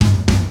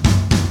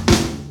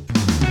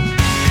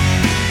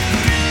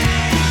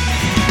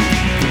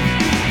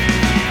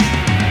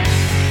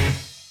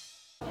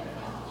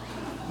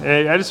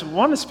Hey, I just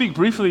want to speak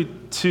briefly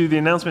to the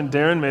announcement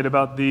Darren made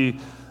about the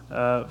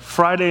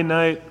Friday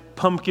night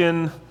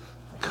pumpkin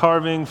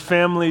carving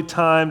family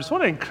time. Just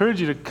want to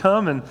encourage you to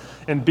come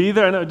and be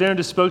there. I know Darren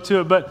just spoke to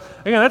it, but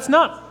again, that's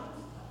not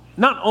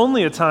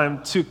only a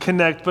time to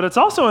connect, but it's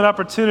also an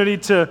opportunity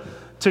to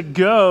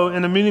go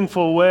in a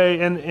meaningful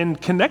way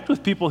and connect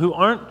with people who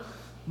aren't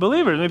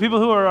believers. Maybe people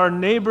who are our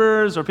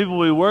neighbors or people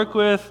we work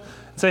with,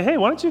 and say, hey,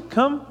 why don't you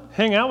come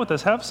hang out with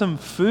us, have some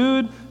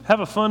food, have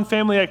a fun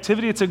family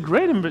activity. It's a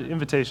great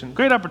invitation,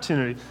 great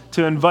opportunity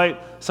to invite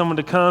someone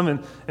to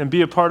come and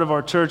be a part of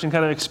our church and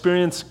kind of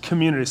experience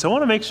community. So I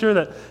want to make sure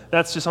that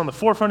that's just on the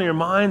forefront of your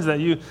minds, that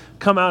you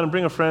come out and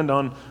bring a friend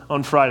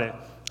on Friday.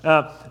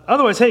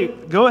 Otherwise, hey,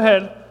 go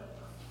ahead,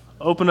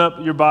 open up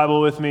your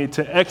Bible with me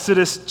to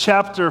Exodus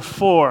chapter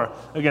 4.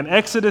 Again,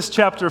 Exodus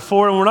chapter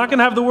 4. And we're not going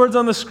to have the words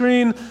on the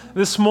screen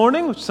this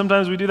morning, which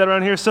sometimes we do that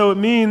around here. So it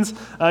means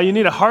you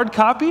need a hard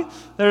copy.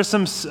 There's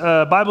some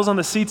Bibles on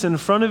the seats in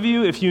front of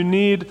you if you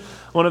need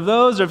one of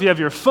those, or if you have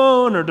your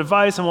phone or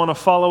device and want to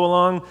follow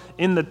along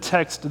in the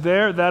text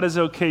there, that is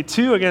okay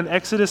too. Again,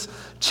 Exodus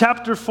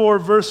chapter 4,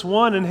 verse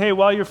 1. And hey,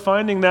 while you're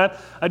finding that,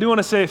 I do want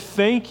to say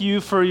thank you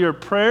for your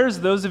prayers.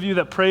 Those of you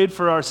that prayed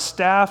for our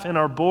staff and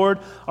our board,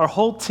 our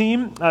whole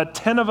team,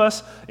 10 of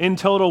us in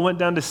total went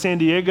down to San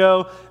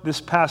Diego this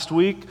past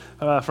week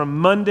from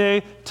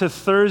Monday to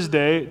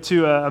Thursday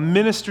to a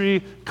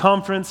ministry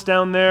conference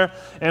down there.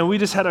 And we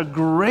just had a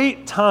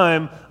great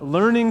time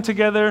learning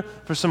together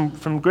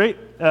from great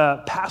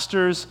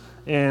pastors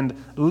and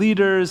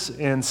leaders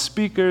and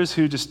speakers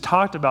who just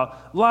talked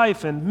about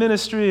life and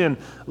ministry and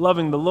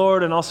loving the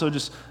Lord, and also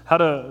just how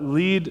to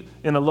lead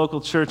in a local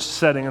church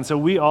setting. And so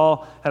we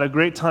all had a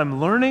great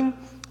time learning,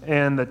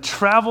 and the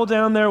travel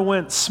down there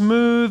went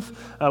smooth.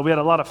 We had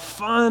a lot of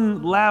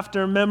fun,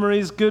 laughter,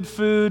 memories, good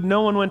food.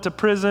 No one went to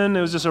prison.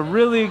 It was just a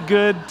really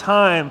good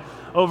time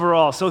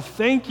overall. So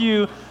thank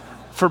you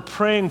for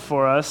praying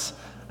for us.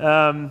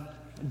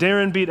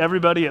 Darren beat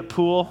everybody at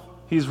pool.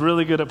 He's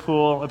really good at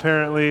pool,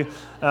 apparently.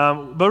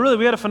 But really,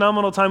 we had a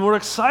phenomenal time. We're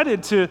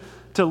excited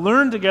to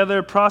learn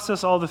together,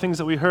 process all the things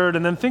that we heard,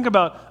 and then think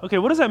about, okay,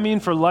 what does that mean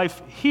for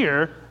life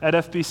here at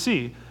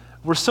FBC?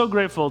 We're so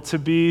grateful to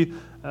be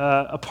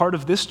a part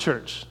of this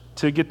church,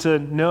 to get to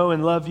know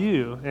and love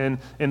you and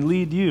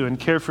lead you and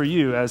care for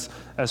you as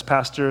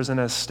pastors and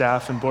as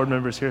staff and board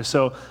members here.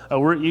 So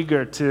we're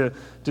eager to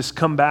just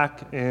come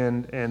back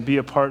and be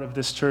a part of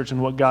this church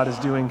and what God is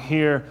doing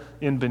here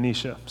in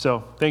Benicia.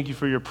 So thank you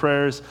for your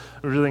prayers.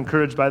 We're really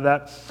encouraged by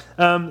that.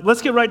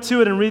 Let's get right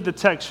to it and read the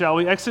text, shall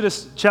we?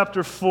 Exodus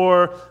chapter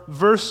 4,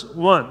 verse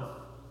 1.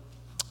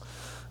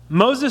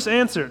 Moses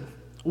answered,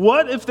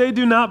 "What if they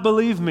do not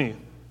believe me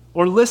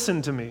or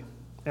listen to me?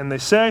 And they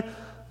say,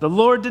 'The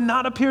Lord did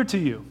not appear to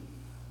you.'"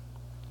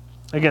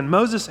 Again,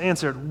 Moses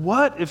answered,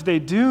 "What if they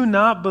do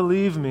not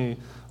believe me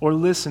or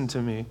listen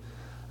to me?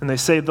 And they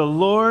say, 'The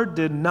Lord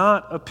did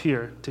not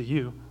appear to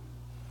you.'"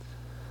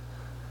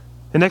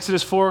 In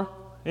Exodus 4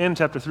 and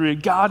chapter 3,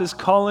 God is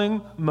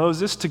calling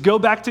Moses to go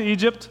back to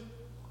Egypt,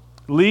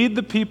 lead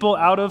the people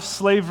out of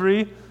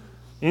slavery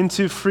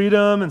into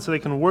freedom, and so they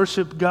can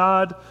worship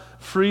God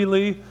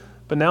freely.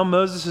 But now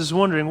Moses is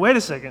wondering, wait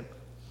a second,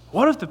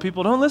 what if the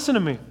people don't listen to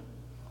me?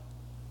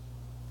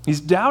 He's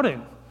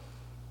doubting.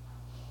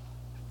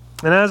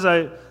 And as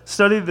I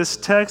studied this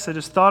text, I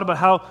just thought about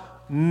how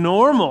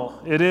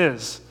normal it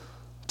is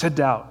to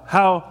doubt,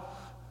 how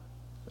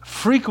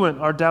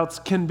frequent our doubts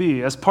can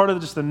be as part of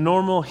just the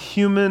normal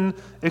human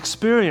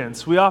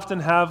experience. We often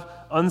have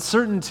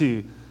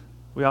uncertainty.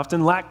 We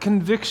often lack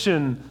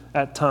conviction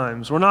at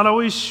times. We're not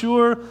always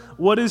sure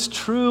what is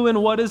true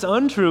and what is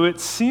untrue. It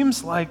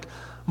seems like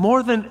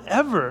more than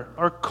ever,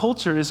 our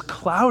culture is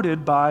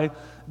clouded by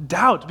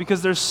doubt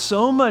because there's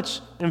so much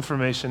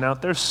information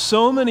out there,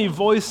 so many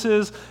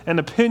voices and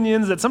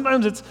opinions that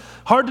sometimes it's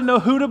hard to know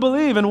who to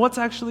believe and what's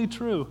actually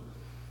true.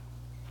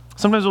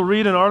 Sometimes we'll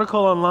read an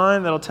article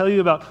online that'll tell you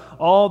about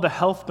all the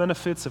health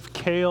benefits of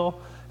kale,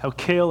 how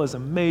kale is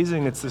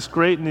amazing. It's this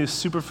great new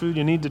superfood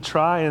you need to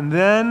try. And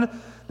then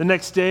the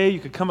next day you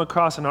could come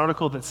across an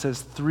article that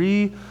says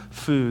 3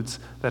 foods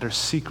that are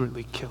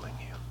secretly killing you.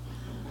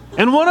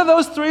 And one of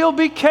those 3 will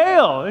be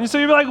kale. And so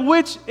you're like,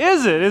 which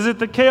is it? Is it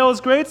the kale is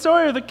great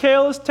story or the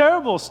kale is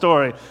terrible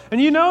story? And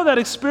you know that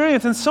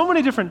experience in so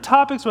many different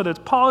topics, whether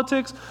it's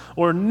politics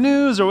or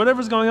news or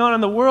whatever's going on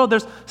in the world,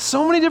 there's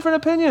so many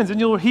different opinions. And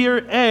you'll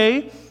hear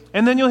A,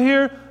 and then you'll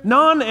hear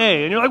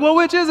non-A. And you're like, well,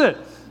 which is it?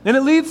 And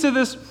it leads to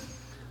this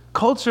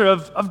culture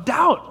of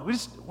doubt.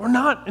 We're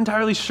not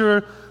entirely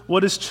sure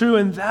what is true,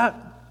 and that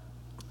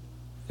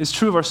is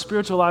true of our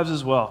spiritual lives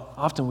as well.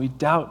 Often we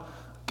doubt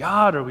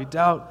God, or we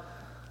doubt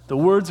the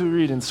words we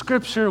read in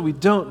Scripture. We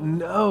don't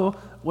know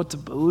what to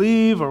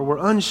believe, or we're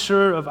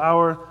unsure of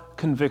our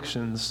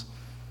convictions.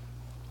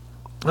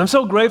 And I'm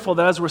so grateful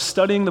that as we're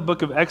studying the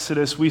book of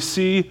Exodus, we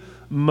see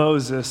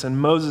Moses, and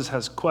Moses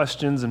has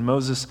questions, and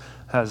Moses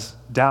has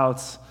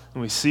doubts,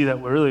 and we see that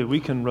we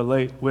can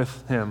relate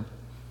with him.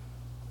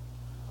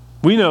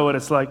 We know what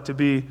it's like to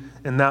be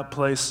in that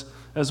place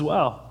as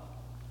well.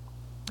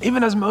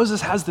 Even as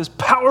Moses has this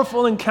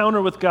powerful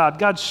encounter with God,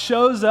 God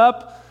shows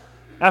up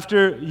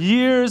after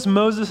years.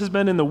 Moses has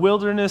been in the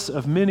wilderness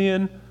of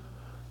Midian.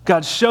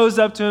 God shows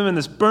up to him in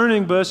this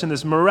burning bush in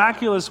this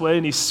miraculous way,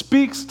 and he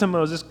speaks to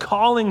Moses,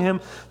 calling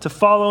him to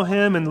follow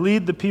him and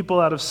lead the people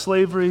out of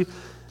slavery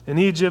in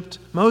Egypt.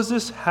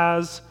 Moses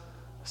has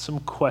some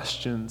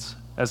questions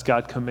as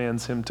God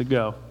commands him to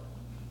go.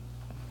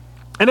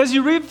 And as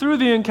you read through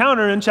the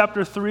encounter in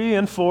chapter 3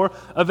 and 4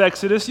 of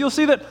Exodus, you'll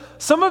see that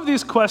some of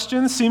these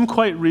questions seem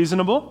quite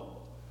reasonable.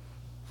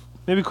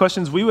 Maybe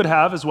questions we would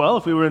have as well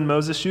if we were in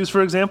Moses' shoes.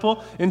 For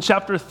example, in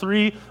chapter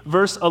 3,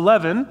 verse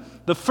 11,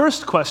 the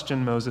first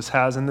question Moses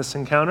has in this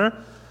encounter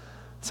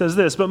says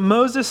this, "But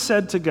Moses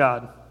said to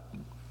God,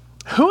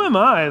 'Who am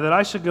I that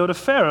I should go to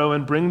Pharaoh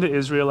and bring the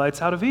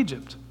Israelites out of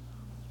Egypt?'"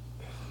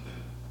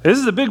 This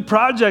is a big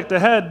project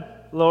ahead,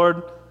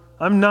 Lord.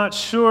 I'm not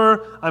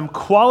sure I'm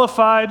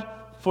qualified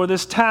for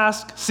this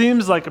task.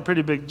 Seems like a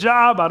pretty big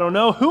job. I don't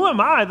know. Who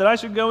am I that I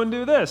should go and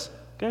do this?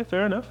 Okay,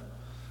 fair enough.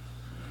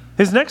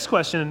 His next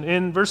question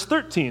in verse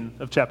 13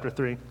 of chapter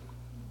 3,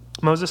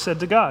 Moses said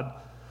to God,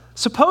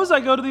 "Suppose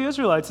I go to the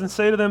Israelites and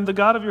say to them, 'The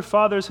God of your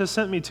fathers has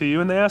sent me to you,'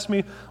 and they ask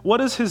me,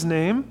 'What is his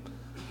name?'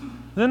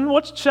 Then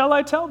what shall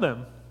I tell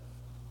them?"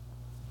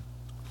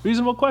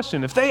 Reasonable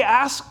question. If they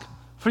ask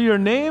for your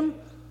name,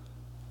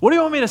 what do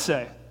you want me to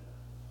say?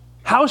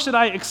 How should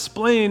I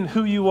explain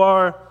who you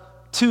are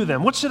to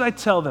them? What should I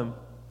tell them?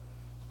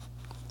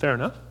 Fair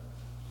enough.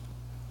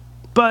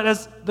 But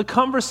as the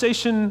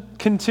conversation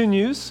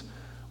continues,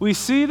 we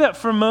see that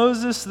for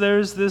Moses,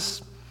 there's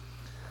this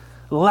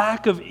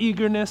lack of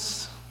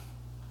eagerness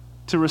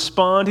to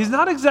respond. He's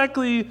not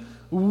exactly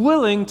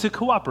willing to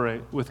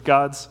cooperate with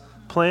God's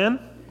plan.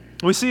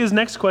 We see his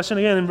next question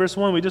again in verse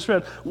 1 we just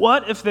read.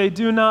 "What if they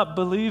do not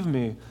believe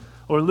me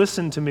or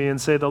listen to me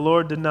and say, 'The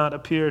Lord did not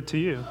appear to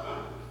you'?"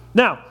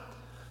 Now,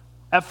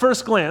 at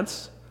first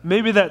glance,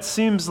 maybe that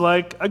seems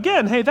like,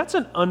 again, hey, that's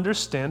an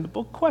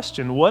understandable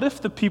question. What if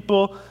the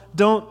people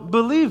don't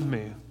believe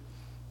me?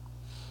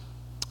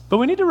 But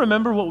we need to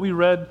remember what we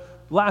read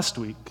last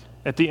week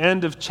at the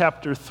end of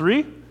chapter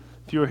 3.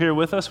 If you were here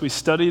with us, we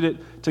studied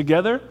it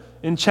together.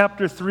 In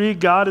chapter 3,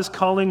 God is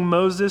calling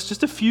Moses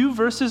just a few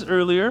verses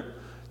earlier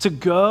to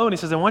go, and he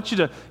says, "I want you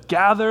to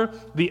gather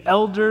the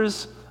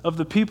elders of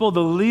the people,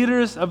 the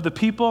leaders of the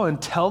people,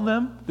 and tell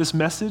them this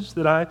message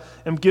that I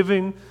am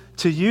giving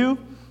to you."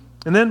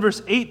 And then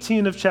verse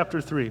 18 of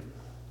chapter 3,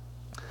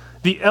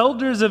 "The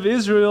elders of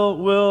Israel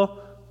will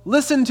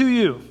listen to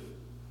you.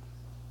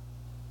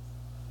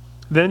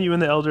 Then you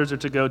and the elders are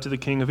to go to the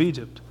king of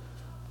Egypt."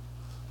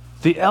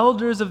 The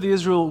elders of the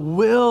Israel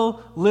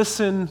will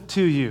listen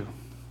to you.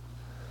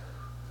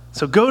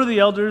 So go to the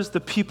elders,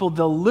 the people,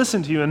 they'll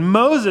listen to you. And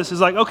Moses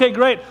is like, okay,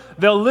 great,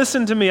 they'll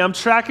listen to me. I'm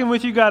tracking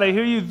with you, God. I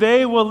hear you.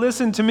 They will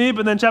listen to me.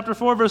 But then chapter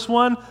 4, verse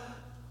 1,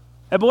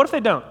 but what if they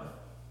don't?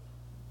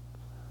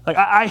 Like,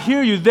 I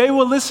hear you. They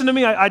will listen to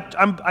me.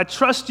 I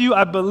trust you.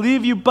 I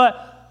believe you.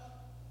 But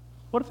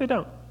what if they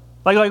don't?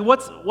 Like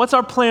what's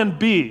our plan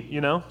B,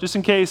 just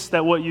in case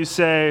that what you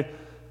say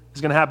is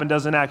going to happen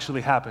doesn't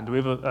actually happen. Do we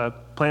have a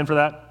plan for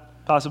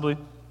that, possibly?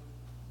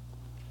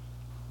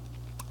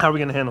 How are we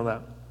going to handle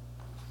that?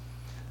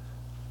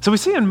 So we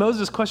see in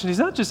Moses' question, he's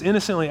not just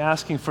innocently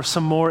asking for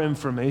some more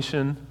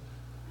information,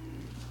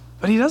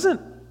 but he doesn't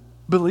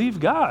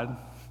believe God.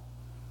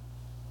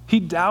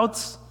 He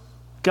doubts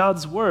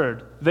God's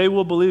word. They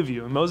will believe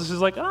you. And Moses is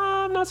like,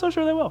 I'm not so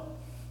sure they will.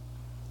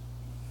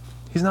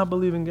 He's not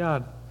believing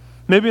God.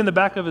 Maybe in the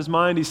back of his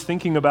mind, he's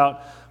thinking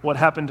about what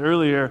happened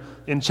earlier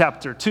in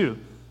chapter 2.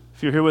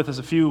 If you're here with us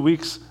a few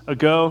weeks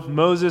ago,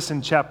 Moses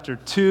in chapter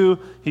 2,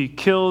 he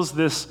kills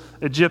this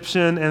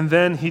Egyptian, and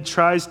then he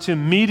tries to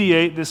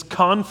mediate this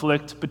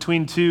conflict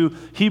between two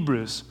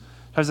Hebrews.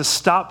 He tries to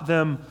stop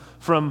them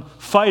from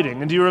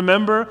fighting. And do you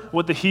remember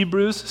what the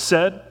Hebrews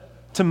said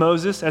to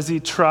Moses as he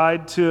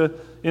tried to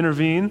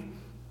intervene?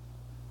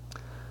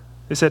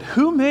 They said,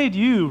 "Who made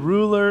you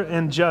ruler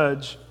and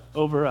judge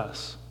over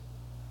us?"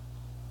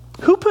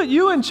 Who put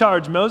you in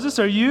charge, Moses?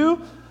 Are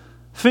you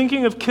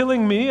thinking of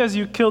killing me as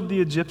you killed the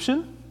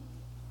Egyptian?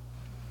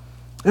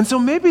 And so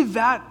maybe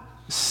that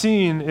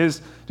scene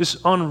is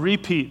just on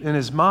repeat in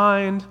his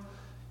mind.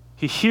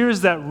 He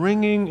hears that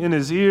ringing in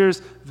his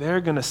ears. They're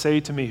going to say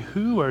to me,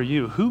 "Who are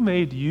you? Who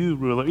made you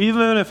ruler?"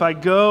 Even if I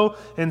go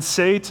and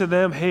say to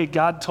them, "Hey,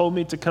 God told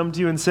me to come to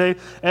you and say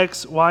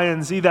X, Y,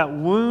 and Z," that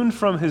wound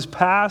from his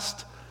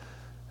past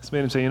has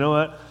made him say, "You know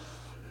what?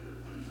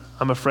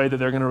 I'm afraid that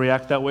they're going to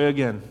react that way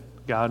again,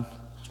 God.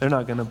 They're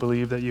not going to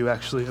believe that you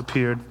actually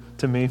appeared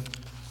to me."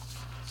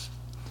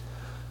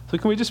 So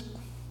can we just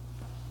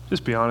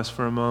be honest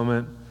for a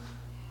moment?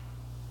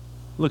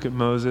 Look at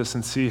Moses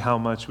and see how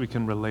much we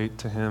can relate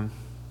to him.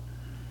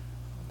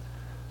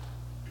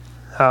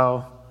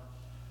 How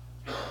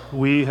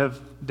we have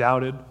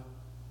doubted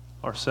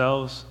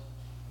ourselves.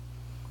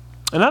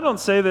 And I don't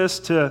say this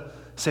to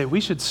say we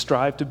should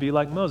strive to be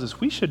like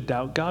Moses. We should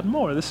doubt God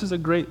more. This is a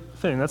great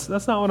thing. That's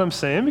not what I'm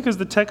saying, because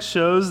the text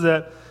shows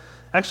that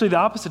actually the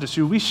opposite is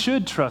true. We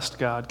should trust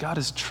God. God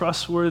is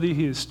trustworthy.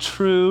 He is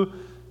true.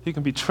 He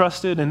can be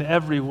trusted in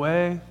every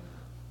way.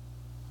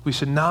 We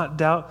should not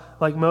doubt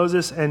like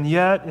Moses, and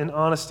yet, in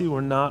honesty,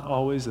 we're not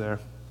always there.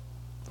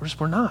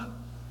 We're not.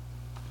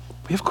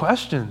 We have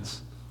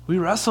questions. We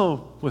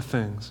wrestle with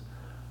things.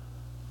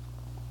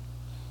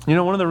 You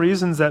know, one of the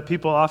reasons that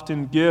people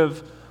often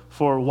give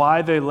for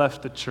why they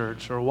left the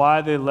church or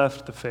why they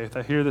left the faith,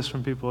 I hear this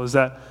from people, is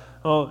that,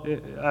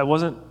 I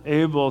wasn't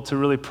able to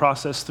really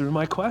process through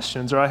my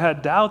questions, or I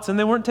had doubts and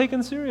they weren't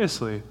taken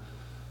seriously.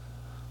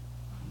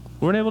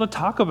 We weren't able to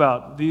talk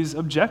about these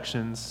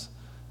objections.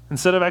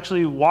 Instead of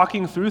actually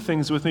walking through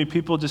things with me,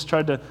 people just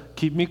tried to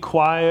keep me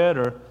quiet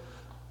or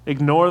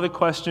ignore the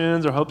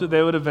questions or hope that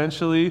they would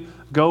eventually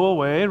go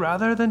away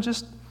rather than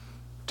just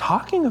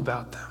talking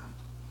about them.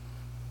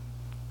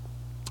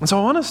 And so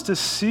I want us to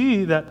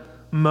see that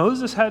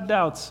Moses had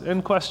doubts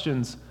and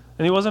questions,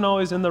 and he wasn't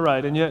always in the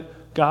right, and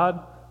yet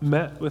God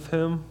met with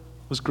him,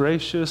 was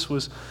gracious,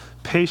 was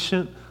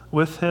patient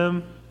with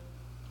him.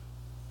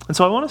 And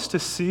so I want us to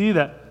see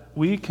that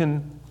we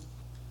can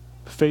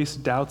face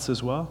doubts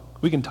as well.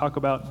 We can talk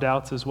about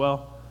doubts as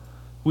well.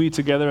 We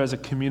together as a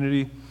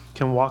community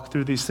can walk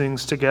through these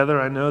things together.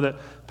 I know that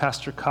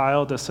Pastor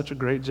Kyle does such a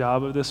great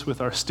job of this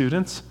with our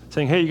students,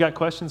 saying, hey, you got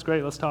questions?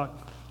 Great, let's talk.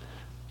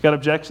 You got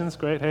objections?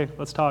 Great, hey,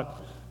 let's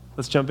talk.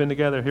 Let's jump in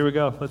together. Here we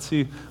go. Let's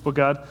see what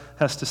God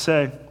has to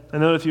say. I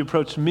know if you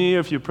approached me or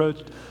if you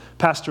approached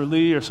Pastor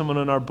Lee or someone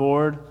on our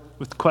board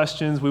with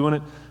questions, we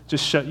wouldn't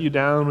just shut you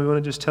down. We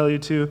wouldn't just tell you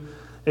to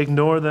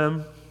ignore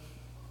them.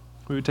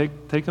 We would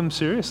take them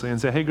seriously and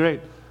say, hey,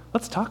 great,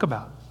 let's talk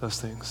about those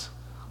things.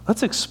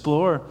 Let's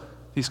explore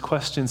these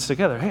questions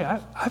together. Hey,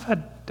 I've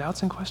had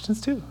doubts and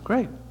questions too.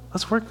 Great.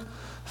 Let's work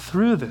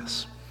through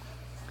this.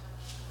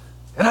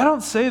 And I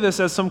don't say this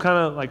as some kind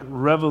of like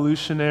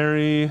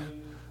revolutionary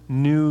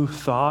new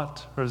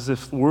thought or as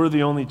if we're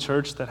the only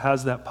church that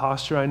has that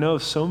posture. I know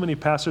so many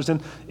pastors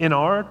in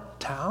our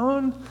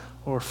town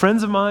or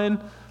friends of mine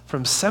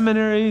from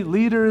seminary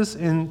leaders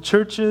in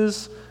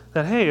churches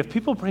that, hey, if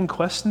people bring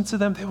questions to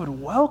them, they would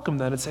welcome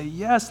that and say,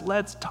 yes,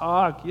 let's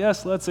talk.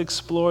 Yes, let's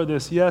explore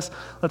this. Yes,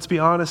 let's be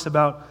honest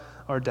about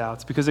our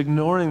doubts, because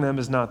ignoring them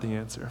is not the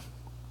answer.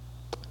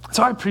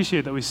 So I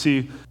appreciate that we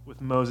see with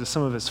Moses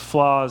some of his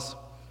flaws,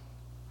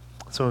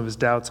 some of his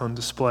doubts on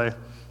display.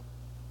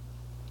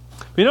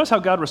 But you notice how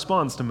God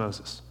responds to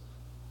Moses.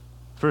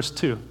 Verse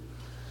 2.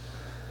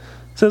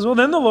 It says, well,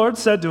 then the Lord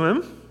said to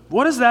him,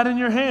 what is that in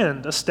your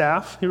hand? A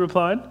staff, he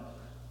replied.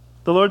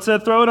 The Lord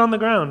said, throw it on the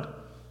ground.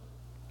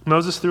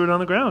 Moses threw it on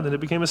the ground, and it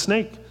became a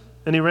snake,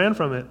 and he ran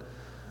from it.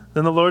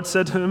 Then the Lord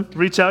said to him,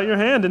 reach out your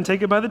hand and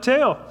take it by the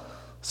tail.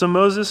 So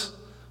Moses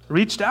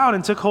reached out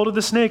and took hold of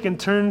the snake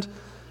and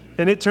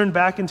it turned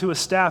back into a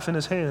staff in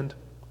his hand.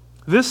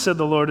 This, said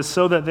the Lord, is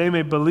so that they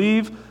may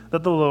believe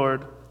that the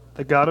Lord,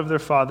 the God of their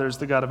fathers,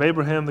 the God of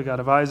Abraham, the God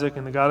of Isaac,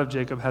 and the God of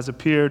Jacob, has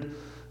appeared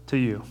to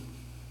you.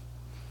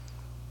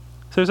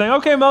 So you're saying,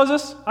 okay,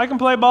 Moses, I can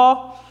play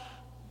ball.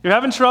 You're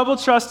having trouble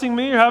trusting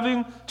me. You're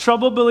having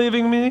trouble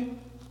believing me.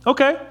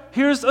 Okay,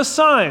 here's a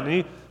sign.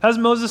 He has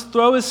Moses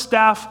throw his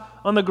staff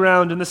on the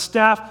ground, and the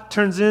staff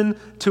turns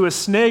into a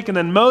snake, and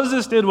then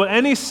Moses did what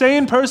any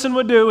sane person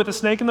would do with a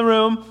snake in the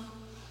room.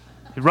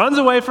 He runs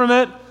away from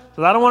it,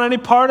 says, I don't want any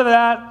part of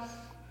that.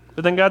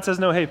 But then God says,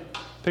 no, hey,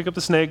 pick up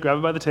the snake, grab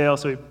it by the tail.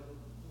 So he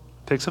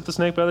picks up the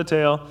snake by the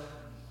tail.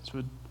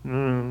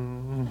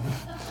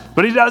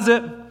 But he does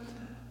it,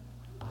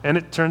 and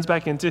it turns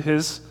back into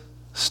his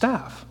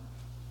staff.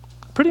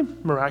 Pretty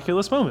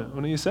miraculous moment,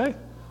 wouldn't you say?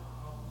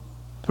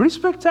 Pretty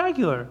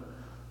spectacular.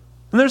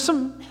 And there's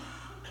some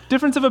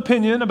difference of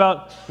opinion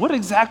about what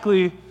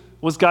exactly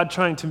was God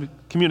trying to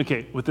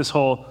communicate with this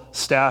whole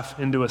staff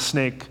into a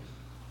snake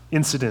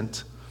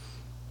incident.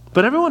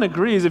 But everyone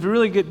agrees, if you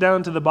really get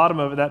down to the bottom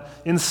of it, that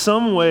in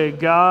some way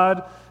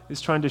God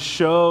is trying to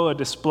show a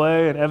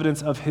display and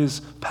evidence of his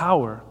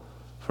power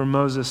for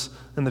Moses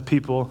and the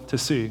people to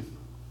see.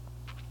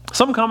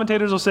 Some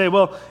commentators will say,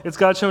 well, it's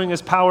God showing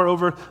his power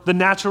over the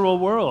natural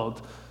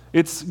world.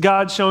 It's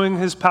God showing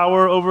his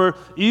power over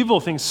evil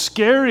things,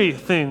 scary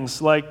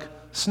things like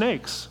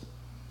snakes.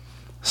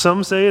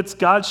 Some say it's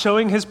God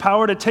showing his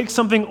power to take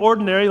something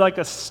ordinary like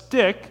a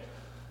stick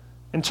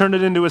and turn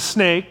it into a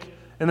snake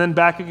and then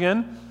back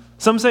again.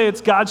 Some say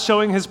it's God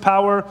showing his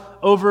power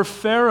over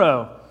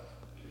Pharaoh,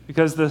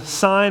 because the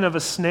sign of a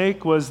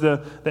snake was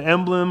the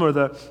emblem or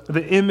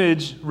the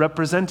image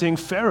representing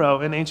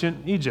Pharaoh in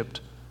ancient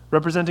Egypt,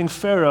 representing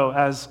Pharaoh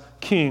as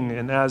king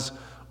and as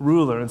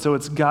ruler. And so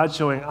it's God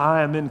showing,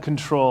 I am in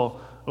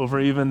control over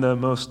even the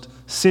most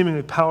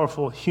seemingly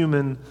powerful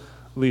human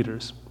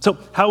leaders. So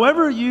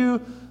however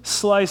you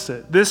slice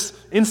it, this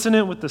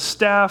incident with the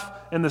staff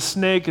and the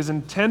snake is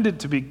intended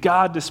to be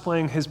God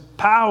displaying his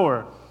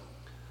power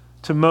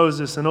to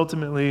Moses and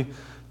ultimately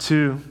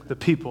to the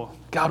people.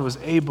 God was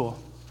able.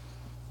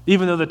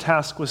 Even though the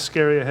task was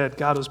scary ahead,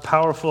 God was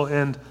powerful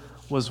and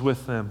was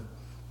with them.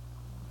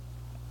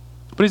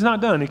 But he's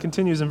not done. He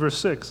continues in verse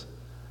 6.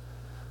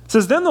 It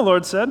says, then the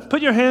Lord said,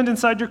 put your hand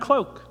inside your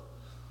cloak.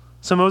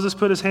 So Moses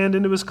put his hand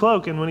into his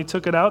cloak, and when he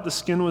took it out, the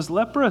skin was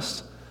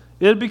leprous.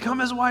 It had become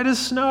as white as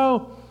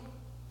snow.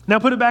 Now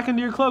put it back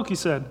into your cloak, he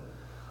said.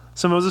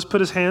 So Moses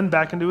put his hand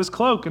back into his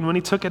cloak, and when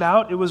he took it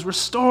out, it was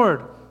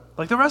restored,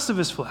 like the rest of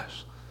his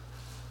flesh.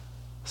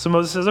 So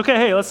Moses says, okay,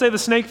 hey, let's say the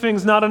snake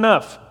thing's not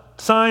enough.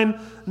 Sign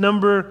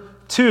number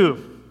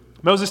 2.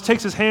 Moses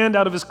takes his hand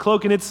out of his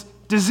cloak, and it's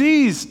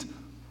diseased.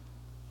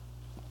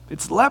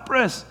 It's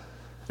leprous.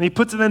 And he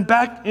puts it then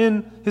back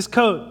in his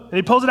coat, and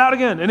he pulls it out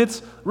again, and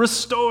it's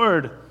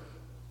restored.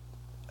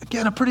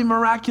 Again, a pretty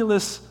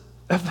miraculous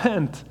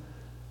event.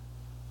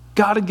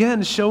 God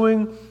again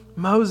showing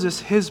Moses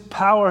his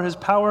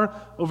power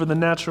over the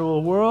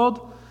natural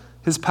world,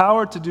 his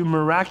power to do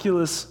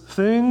miraculous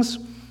things,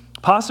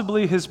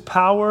 possibly his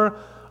power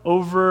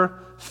over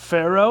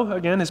Pharaoh,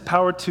 again, his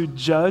power to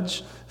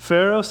judge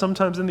Pharaoh.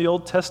 Sometimes in the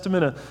Old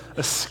Testament,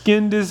 a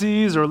skin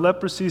disease or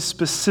leprosy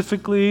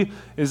specifically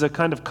is a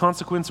kind of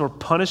consequence or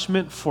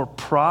punishment for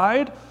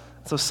pride.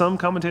 So some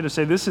commentators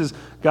say this is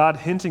God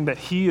hinting that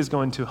he is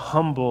going to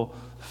humble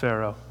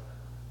Pharaoh.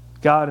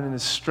 God in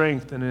his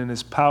strength and in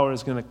his power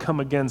is going to come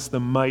against the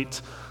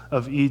might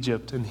of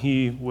Egypt, and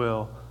he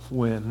will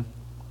win.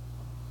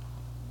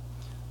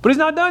 But he's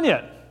not done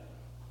yet.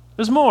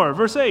 There's more.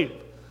 Verse 8.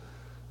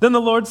 Then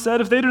the Lord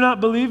said, if they do not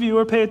believe you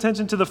or pay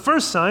attention to the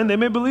first sign, they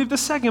may believe the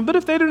second. But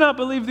if they do not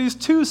believe these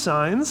 2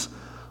 signs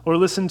or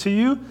listen to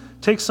you,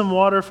 take some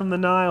water from the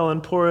Nile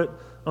and pour it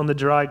on the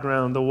dry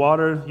ground. The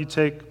water you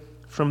take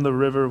from the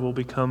river will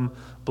become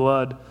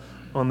blood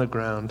on the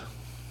ground.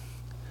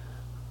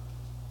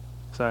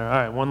 So, all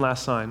right, one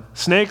last sign.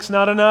 Snakes,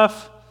 not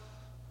enough.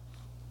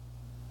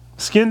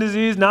 Skin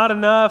disease, not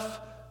enough.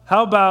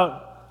 How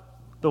about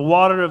the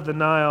water of the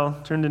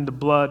Nile turned into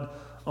blood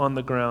on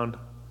the ground?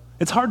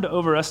 It's hard to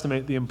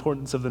overestimate the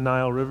importance of the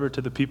Nile River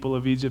to the people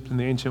of Egypt in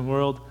the ancient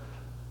world.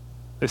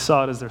 They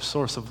saw it as their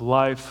source of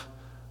life,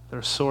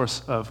 their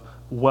source of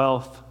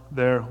wealth,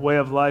 their way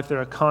of life,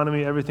 their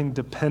economy. Everything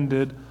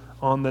depended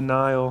on the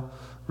Nile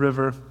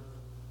River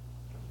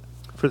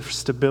for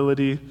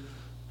stability,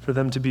 for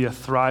them to be a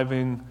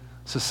thriving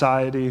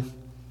society.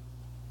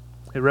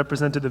 It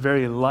represented the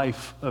very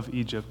life of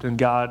Egypt, and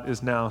God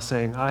is now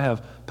saying, I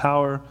have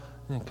power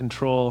and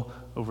control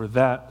over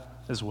that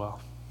as well.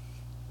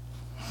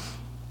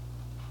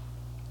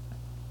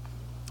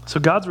 So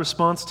God's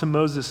response to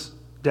Moses'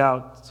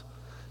 doubts,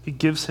 he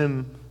gives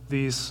him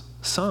these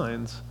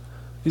signs,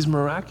 these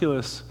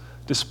miraculous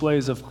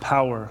displays of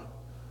power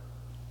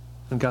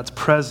and God's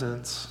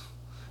presence.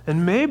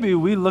 And maybe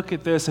we look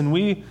at this and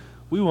we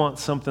want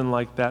something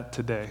like that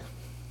today.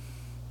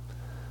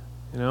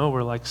 You know,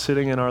 we're like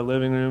sitting in our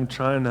living room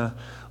trying to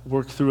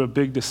work through a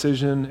big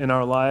decision in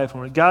our life.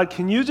 And we're, God,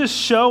 can you just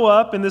show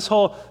up in this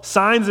whole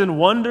signs and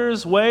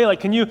wonders way? Like,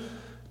 can you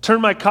turn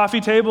my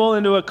coffee table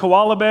into a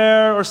koala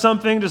bear or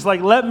something? Just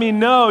like, let me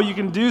know you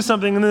can do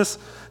something in this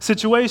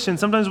situation.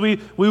 Sometimes we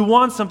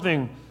want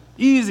something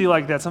easy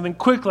like that, something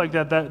quick like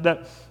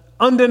that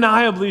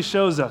undeniably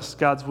shows us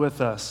God's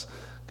with us.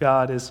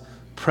 God is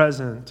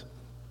present.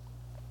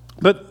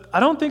 But I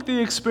don't think the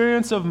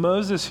experience of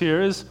Moses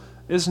here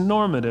is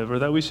normative, or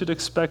that we should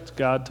expect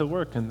God to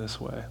work in this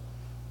way.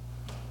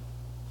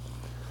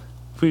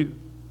 If we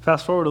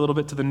fast forward a little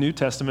bit to the New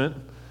Testament,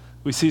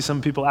 we see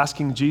some people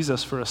asking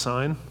Jesus for a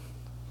sign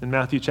in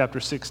Matthew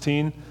chapter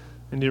 16.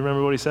 And do you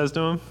remember what he says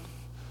to him?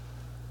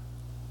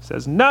 He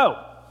says,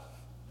 no.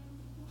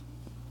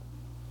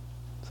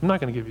 So I'm not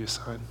going to give you a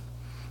sign.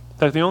 In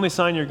fact, the only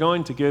sign you're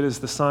going to get is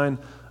the sign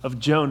of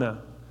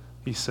Jonah,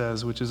 he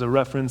says, which is a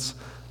reference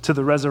to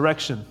the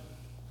resurrection.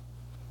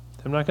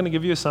 I'm not going to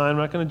give you a sign. I'm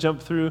not going to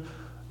jump through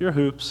your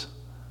hoops,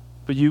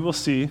 but you will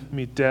see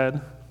me dead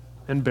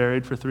and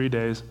buried for 3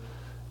 days,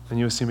 and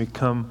you will see me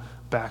come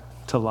back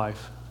to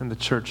life and the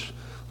church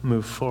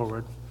move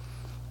forward.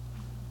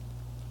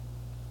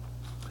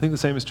 I think the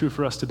same is true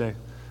for us today.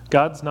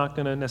 God's not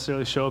going to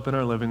necessarily show up in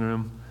our living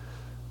room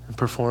and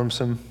perform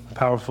some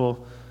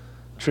powerful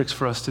tricks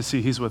for us to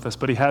see he's with us,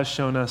 but he has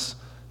shown us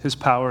his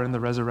power in the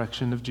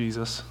resurrection of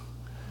Jesus.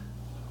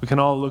 We can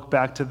all look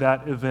back to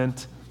that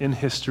event in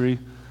history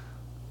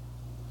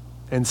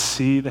and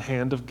see the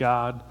hand of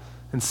God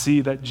and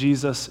see that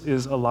Jesus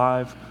is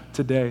alive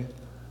today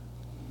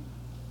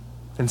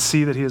and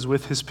see that he is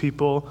with his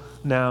people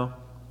now.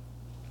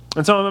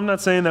 And so I'm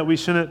not saying that we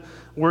shouldn't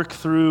work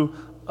through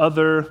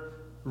other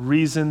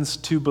reasons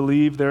to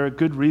believe. There are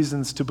good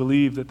reasons to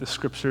believe that the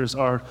scriptures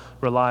are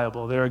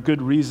reliable. There are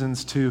good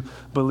reasons to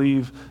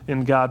believe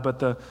in God, but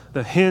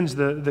the hinge,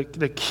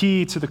 the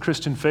key to the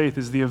Christian faith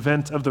is the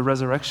event of the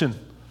resurrection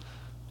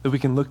that we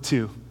can look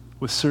to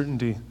with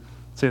certainty,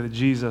 say that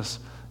Jesus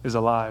is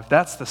alive.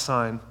 That's the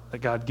sign that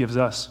God gives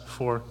us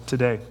for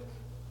today.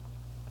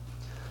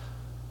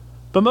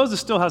 But Moses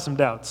still has some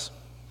doubts.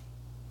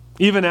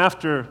 Even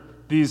after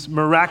these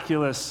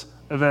miraculous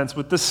events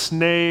with the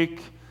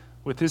snake,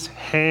 with his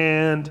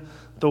hand,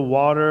 the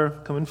water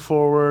coming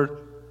forward.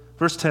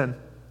 Verse 10,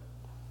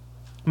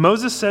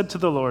 Moses said to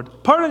the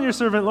Lord, pardon your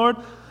servant, Lord.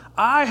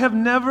 I have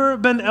never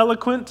been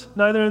eloquent,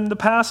 neither in the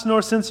past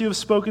nor since you have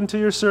spoken to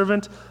your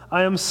servant.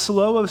 I am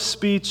slow of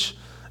speech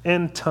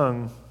and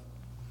tongue.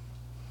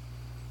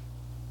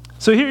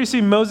 So here you see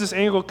Moses'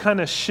 angle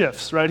kind of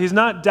shifts, right? He's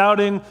not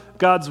doubting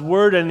God's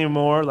word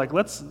anymore. Like,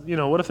 what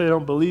if they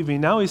don't believe me?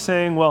 Now he's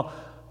saying, well,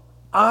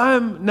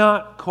 I'm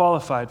not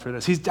qualified for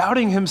this. He's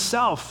doubting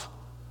himself.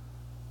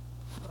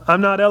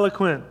 I'm not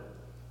eloquent.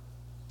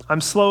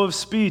 I'm slow of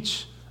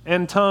speech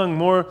and tongue.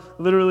 More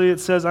literally, it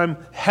says, I'm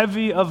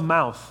heavy of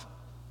mouth.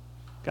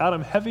 God,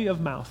 I'm heavy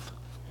of mouth.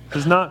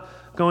 It's not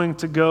going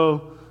to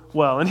go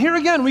well. And here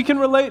again, we can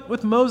relate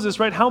with Moses,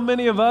 right? How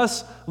many of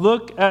us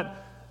look at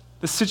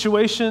the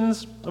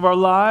situations of our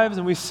lives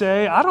and we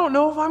say, I don't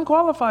know if I'm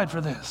qualified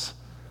for this.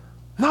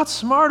 Not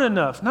smart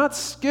enough, not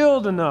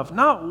skilled enough,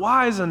 not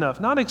wise enough,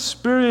 not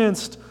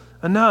experienced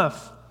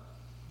enough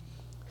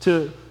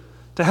to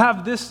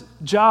have this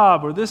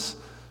job or this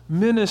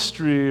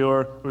ministry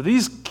or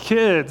these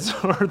kids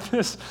or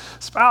this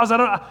spouse.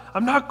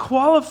 I'm not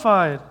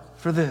qualified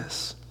for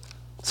this.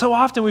 So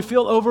often we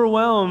feel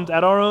overwhelmed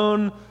at our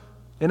own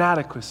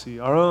inadequacy,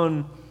 our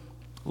own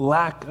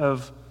lack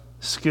of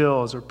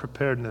skills or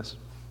preparedness.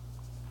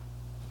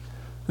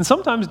 And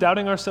sometimes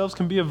doubting ourselves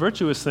can be a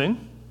virtuous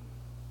thing,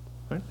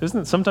 right?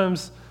 Isn't it?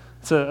 Sometimes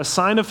it's a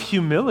sign of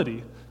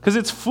humility, because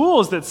it's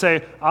fools that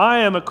say, I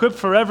am equipped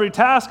for every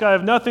task, I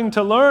have nothing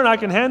to learn, I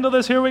can handle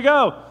this, here we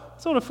go.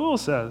 That's what a fool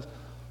says.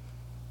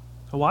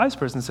 A wise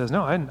person says,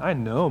 no, I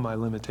know my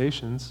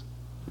limitations.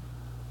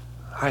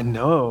 I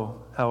know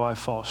how I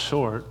fall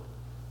short.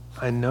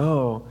 I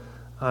know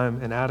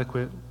I'm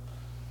inadequate.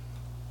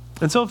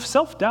 And so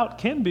self-doubt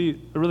can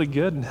be a really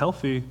good and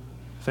healthy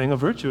thing, a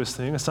virtuous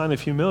thing, a sign of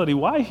humility.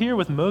 Why here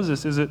with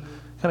Moses is it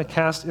kind of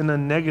cast in a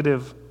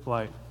negative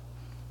light?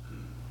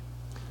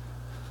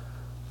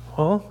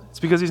 Well, it's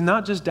because he's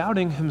not just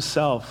doubting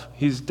himself,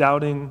 he's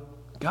doubting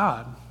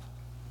God.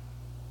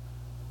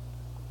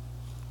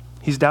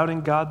 He's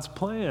doubting God's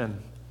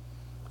plan.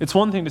 It's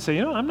one thing to say,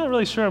 I'm not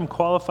really sure I'm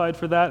qualified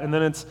for that, and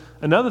then it's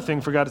another thing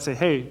for God to say,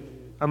 hey,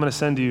 I'm going to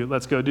send you,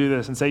 let's go do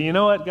this. And say, you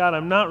know what, God,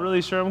 I'm not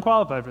really sure I'm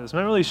qualified for this.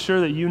 I'm not really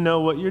sure that you know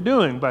what you're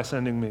doing by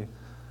sending me. I'm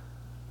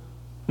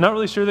not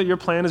really sure that your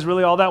plan is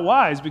really all that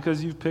wise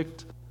because you've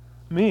picked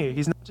me.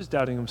 He's not just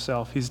doubting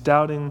himself, he's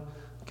doubting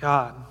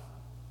God.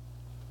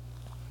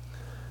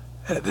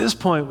 At this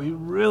point, we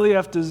really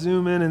have to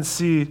zoom in and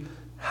see,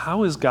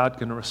 how is God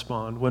going to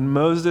respond when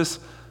Moses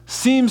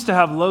seems to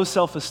have low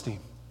self-esteem?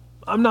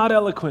 I'm not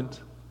eloquent.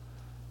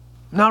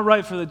 I'm not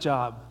right for the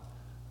job.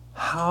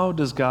 How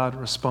does God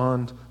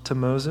respond to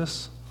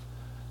Moses?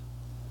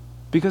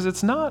 Because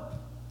it's not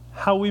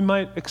how we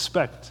might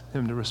expect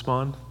him to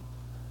respond.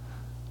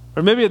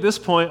 Or maybe at this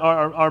point,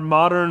 our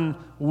modern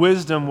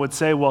wisdom would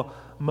say, well,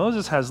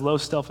 Moses has low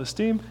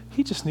self-esteem.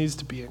 He just needs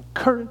to be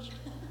encouraged.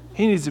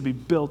 He needs to be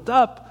built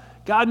up.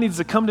 God needs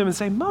to come to him and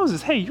say,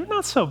 Moses, hey, you're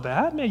not so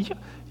bad, man.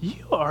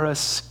 You are a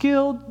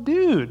skilled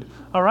dude,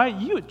 all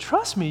right?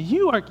 Trust me,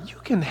 you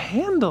can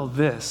handle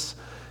this.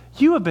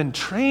 You have been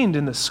trained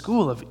in the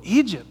school of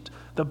Egypt,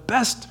 the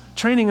best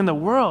training in the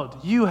world.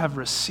 You have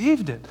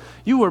received it.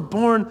 You were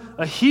born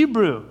a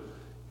Hebrew.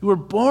 You were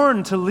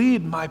born to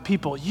lead my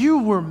people. You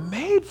were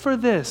made for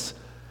this.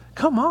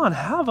 Come on,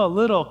 have a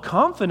little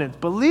confidence.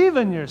 Believe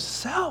in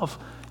yourself.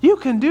 You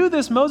can do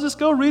this, Moses.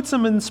 Go read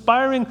some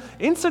inspiring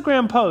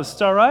Instagram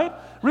posts, all right?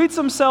 Read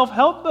some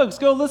self-help books.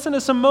 Go listen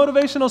to some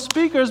motivational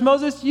speakers.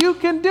 Moses, you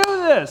can do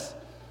this.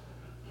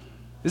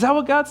 Is that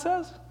what God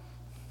says?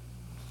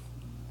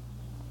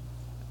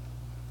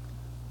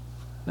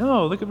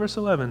 No, look at verse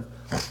 11.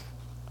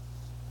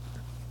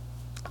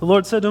 The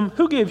Lord said to him,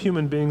 who gave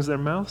human beings their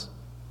mouths?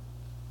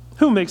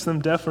 Who makes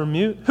them deaf or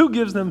mute? Who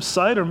gives them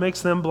sight or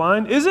makes them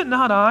blind? Is it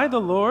not I,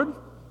 the Lord?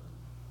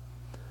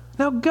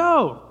 Now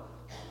go.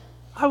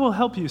 I will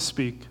help you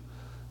speak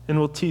and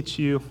will teach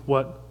you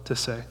what to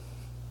say.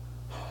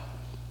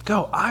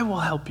 Go, I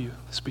will help you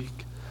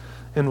speak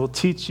and will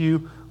teach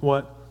you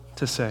what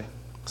to say.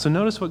 So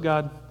notice what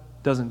God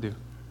doesn't do.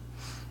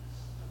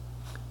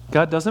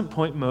 God doesn't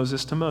point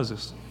Moses to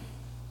Moses.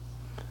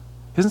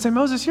 He doesn't say,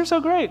 Moses, you're so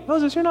great.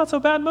 Moses, you're not so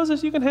bad.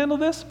 Moses, you can handle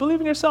this. Believe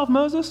in yourself,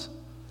 Moses.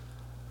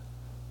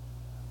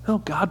 No,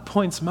 God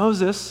points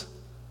Moses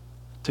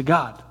to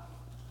God.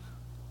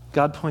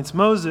 God points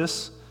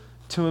Moses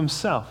to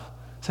himself,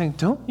 saying,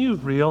 don't you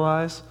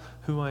realize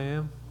who I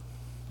am?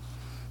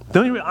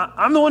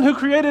 I'm the one who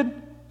created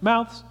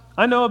mouths.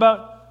 I know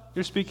about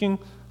your speaking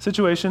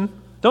situation.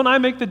 Don't I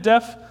make the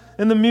deaf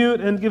and the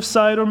mute and give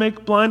sight or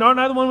make blind? Aren't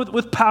I the one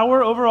with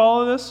power over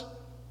all of this?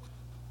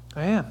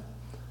 I am.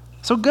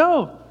 So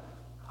go.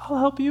 I'll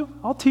help you.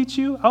 I'll teach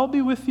you. I'll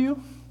be with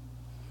you.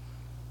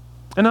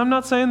 And I'm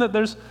not saying that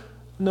there's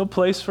no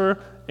place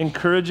for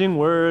encouraging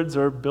words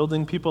or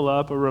building people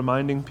up or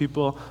reminding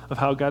people of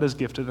how God has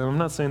gifted them. I'm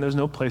not saying there's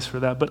no place for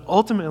that. But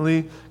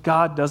ultimately,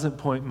 God doesn't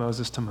point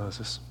Moses to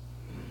Moses.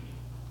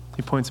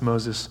 He points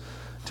Moses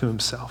to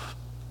himself.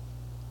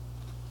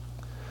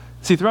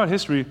 See, throughout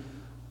history,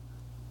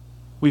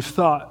 we've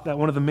thought that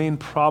one of the main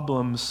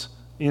problems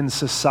in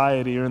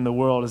society or in the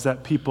world is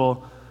that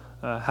people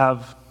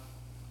have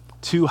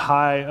too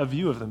high a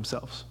view of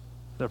themselves.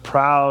 They're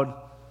proud.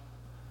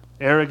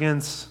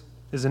 Arrogance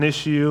is an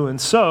issue, and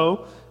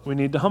so we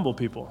need to humble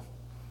people.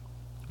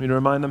 We need to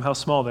remind them how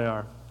small they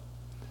are.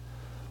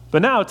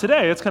 But now,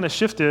 today, it's kind of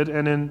shifted,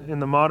 and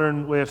in the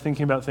modern way of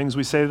thinking about things,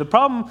 we say the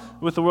problem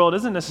with the world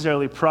isn't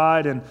necessarily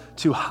pride and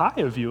too high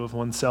a view of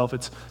oneself.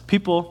 It's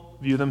people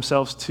view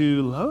themselves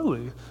too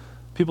lowly.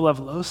 People have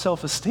low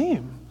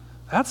self-esteem.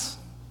 That's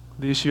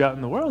the issue out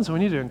in the world, so we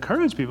need to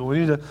encourage people. We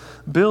need to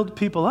build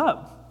people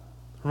up,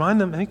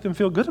 remind them, make them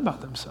feel good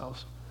about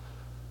themselves.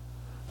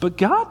 But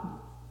God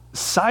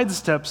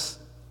sidesteps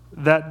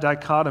that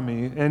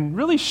dichotomy and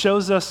really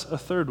shows us a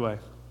third way.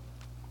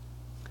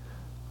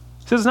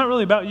 He says it's not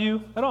really about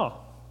you at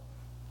all.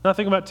 Not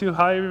thinking about too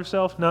high of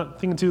yourself,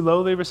 not thinking too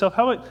lowly of yourself.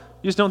 How about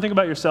you just don't think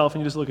about yourself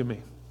and you just look at me?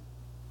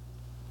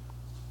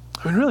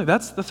 I mean, really,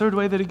 that's the third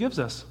way that he gives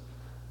us.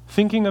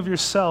 Thinking of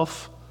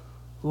yourself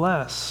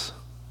less.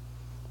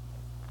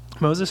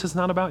 Moses, it's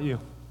not about you.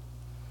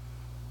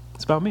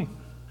 It's about me.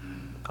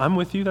 I'm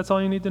with you. That's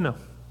all you need to know.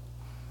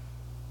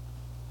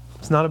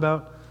 It's not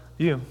about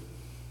you.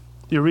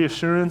 Your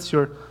reassurance,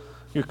 your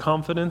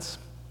confidence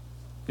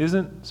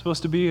isn't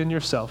supposed to be in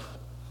yourself,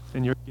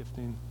 in your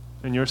gifting,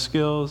 in your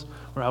skills,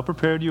 or how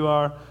prepared you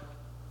are.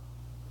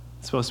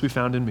 It's supposed to be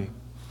found in me.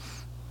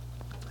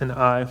 And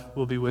I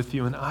will be with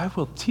you, and I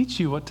will teach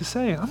you what to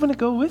say. I'm going to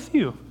go with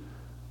you.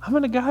 I'm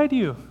going to guide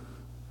you.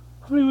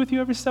 I'm going to be with you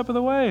every step of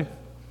the way.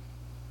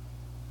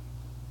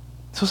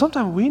 So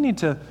sometimes we need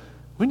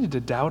to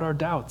doubt our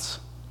doubts.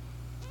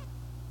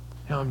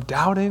 You know, I'm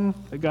doubting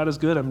that God is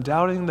good. I'm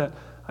doubting that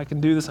I can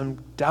do this.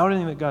 I'm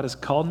doubting that God has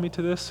called me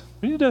to this.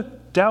 We need to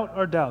doubt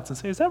our doubts and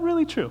say, is that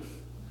really true?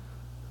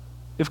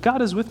 If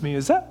God is with me,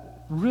 is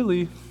that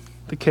really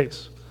the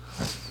case?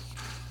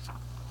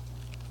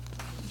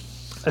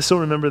 I still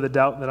remember the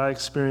doubt that I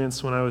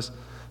experienced when I was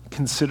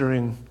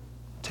considering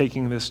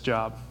taking this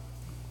job.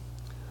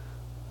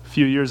 A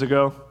few years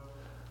ago,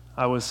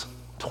 I was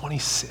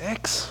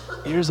 26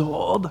 years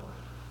old.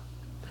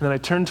 And then I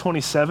turned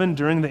 27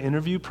 during the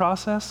interview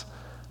process.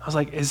 I was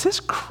like, is this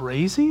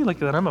crazy? Like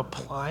that I'm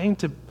applying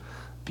to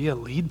be a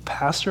lead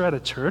pastor at a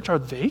church? Are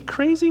they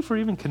crazy for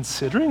even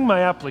considering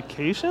my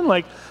application?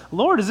 Like,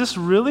 Lord, is this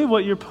really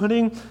what you're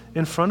putting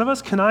in front of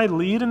us? Can I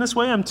lead in this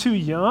way? I'm too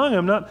young.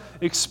 I'm not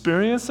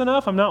experienced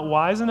enough. I'm not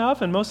wise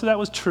enough. And most of that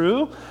was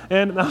true.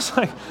 And I was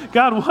like,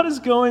 God, what is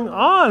going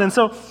on? And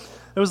so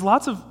there was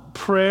lots of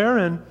prayer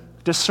and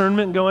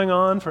discernment going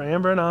on for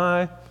Amber and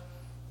I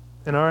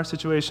in our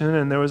situation.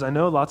 And there was, I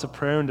know, lots of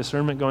prayer and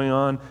discernment going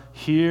on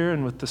here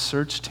and with the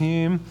search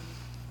team.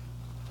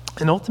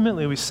 And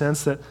ultimately, we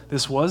sensed that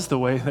this was the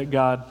way that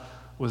God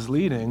was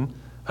leading.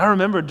 I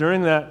remember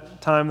during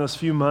that time, those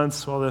few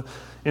months while the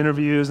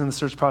interviews and the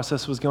search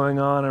process was going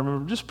on, I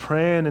remember just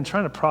praying and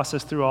trying to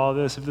process through all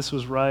this, if this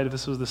was right, if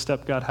this was the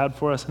step God had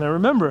for us. And I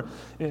remember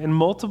in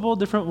multiple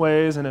different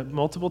ways and at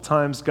multiple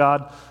times,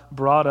 God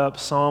brought up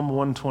Psalm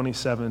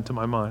 127 to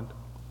my mind.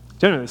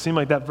 Generally, it seemed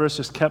like that verse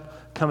just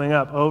kept coming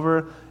up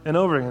over and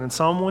over again. And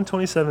Psalm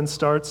 127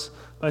 starts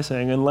by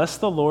saying, unless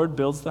the Lord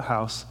builds the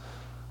house,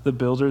 the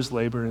builders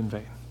labor in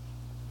vain.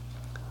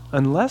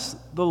 Unless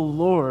the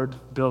Lord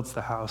builds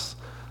the house,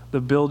 the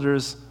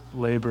builders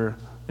labor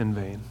in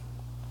vain.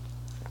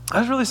 I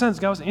was really sensed,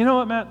 God was, you know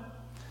what, Matt?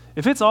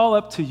 If it's all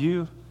up to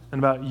you and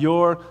about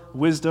your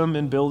wisdom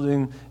in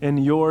building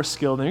and your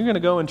skill, then you're going to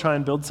go and try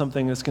and build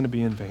something that's going to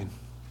be in vain.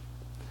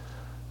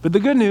 But the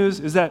good news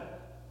is that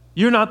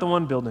you're not the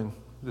one building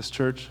this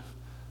church.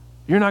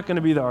 You're not going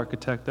to be the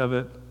architect of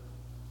it.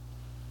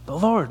 The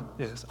Lord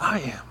is. I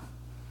am.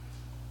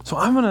 So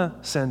I'm going to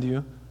send you,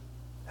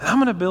 and I'm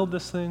going to build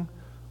this thing,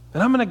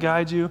 and I'm going to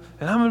guide you,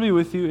 and I'm going to be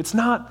with you. It's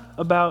not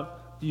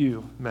about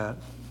you, Matt.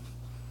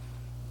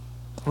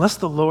 Unless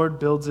the Lord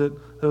builds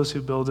it, those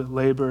who build it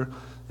labor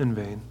in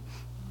vain.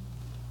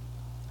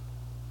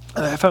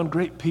 And I found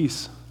great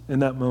peace in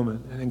that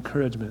moment and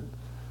encouragement.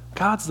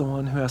 God's the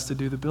one who has to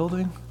do the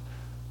building.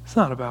 It's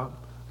not about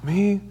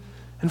me.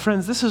 And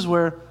friends, this is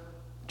where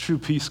true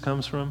peace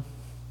comes from.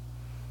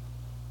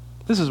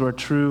 This is where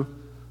true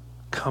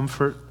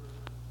comfort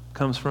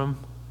comes from.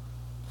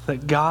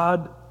 That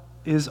God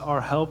is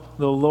our help.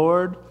 The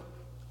Lord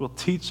will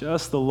teach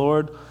us. The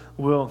Lord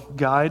will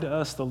guide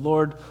us. The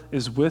Lord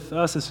is with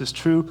us. This is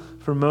true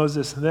for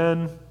Moses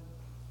then.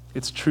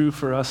 It's true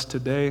for us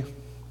today.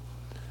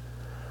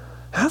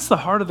 That's the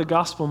heart of the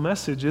gospel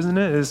message, isn't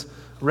it? Is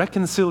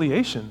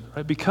reconciliation.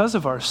 Right? Because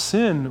of our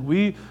sin,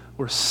 we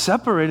were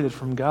separated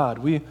from God.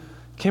 We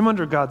came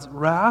under God's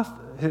wrath,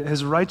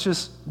 his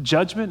righteous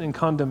judgment and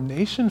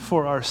condemnation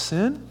for our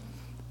sin.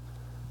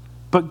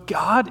 But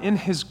God, in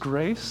his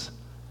grace,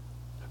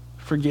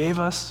 forgave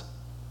us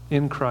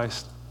in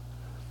Christ.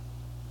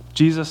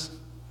 Jesus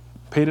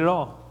paid it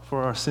all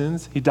for our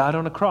sins. He died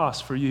on a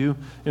cross for you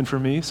and for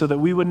me so that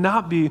we would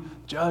not be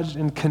judged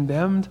and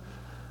condemned,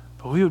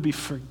 but we would be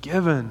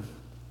forgiven,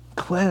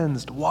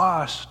 cleansed,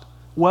 washed,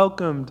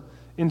 welcomed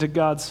into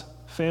God's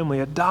family,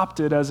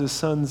 adopted as his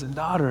sons and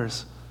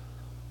daughters,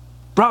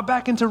 brought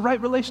back into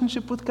right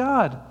relationship with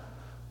God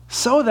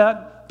so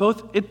that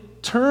both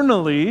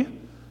eternally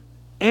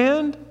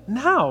and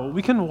now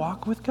we can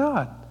walk with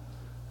God.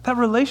 That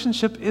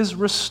relationship is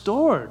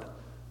restored.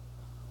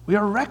 We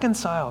are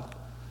reconciled.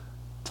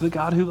 to the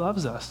God who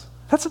loves us.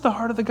 That's at the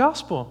heart of the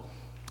gospel.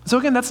 So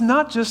again, that's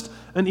not just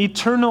an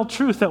eternal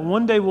truth that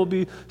one day we'll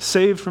be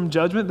saved from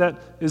judgment. That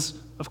is,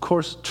 of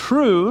course,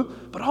 true,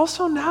 but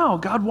also now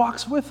God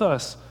walks with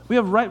us. We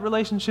have right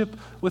relationship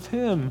with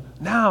him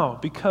now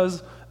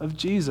because of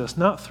Jesus,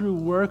 not through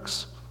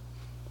works,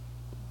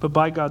 but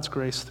by God's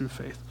grace through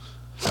faith.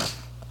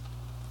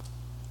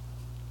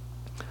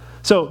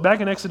 So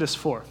back in Exodus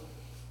 4,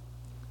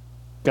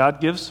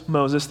 God gives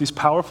Moses these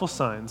powerful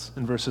signs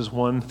in verses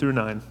 1 through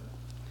 9.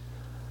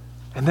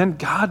 And then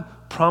God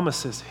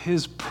promises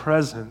his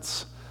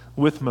presence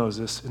with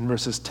Moses in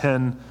verses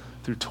 10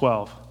 through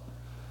 12.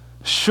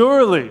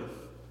 Surely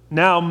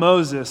now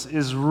Moses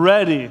is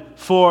ready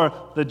for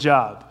the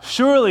job.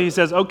 Surely he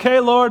says, okay,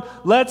 Lord,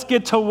 let's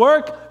get to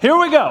work. Here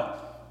we go.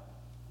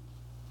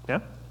 Yeah?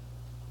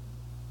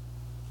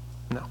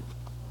 No.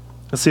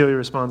 Let's see how he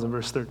responds in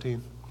verse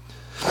 13.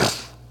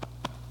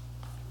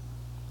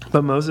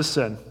 But Moses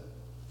said,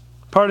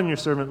 pardon your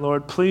servant,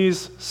 Lord.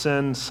 Please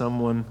send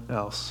someone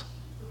else.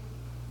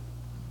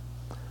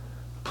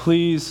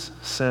 Please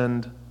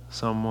send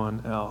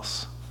someone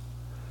else.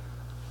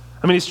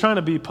 I mean, he's trying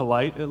to be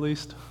polite at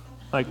least.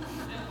 Like,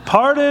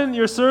 pardon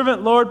your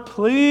servant, Lord,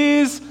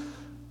 please.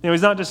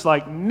 He's not just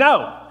like,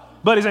 no.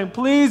 But he's saying,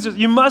 please,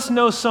 you must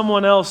know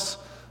someone else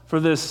for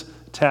this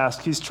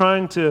task. He's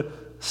trying to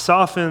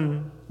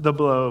soften the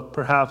blow,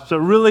 perhaps. But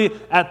really,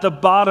 at the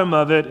bottom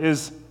of it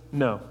is,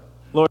 no.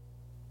 Lord,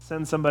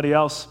 send somebody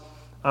else.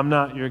 I'm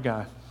not your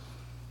guy.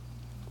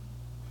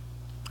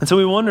 And so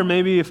we wonder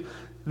maybe if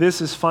this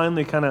has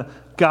finally kind of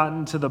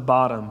gotten to the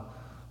bottom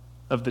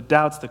of the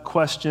doubts, the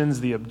questions,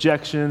 the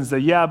objections, the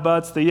yeah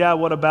buts, the yeah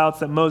what abouts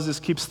that Moses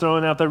keeps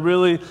throwing out. They're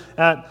really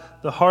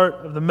at the heart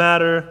of the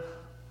matter.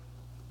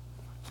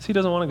 He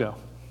doesn't want to go.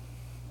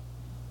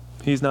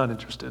 He's not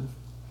interested.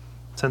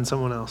 Send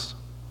someone else.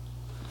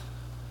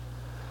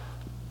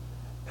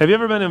 Have you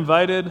ever been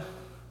invited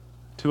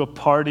to a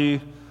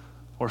party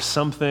or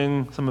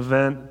something, some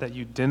event that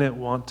you didn't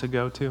want to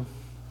go to?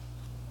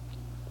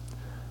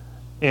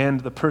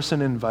 And the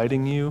person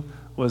inviting you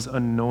was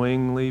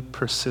annoyingly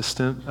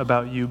persistent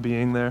about you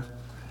being there.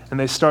 And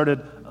they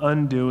started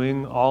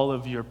undoing all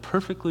of your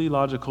perfectly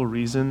logical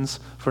reasons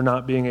for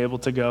not being able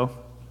to go.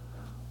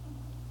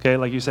 Okay,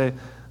 like you say,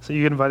 so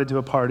you get invited to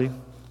a party.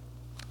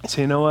 You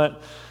say, you know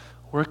what,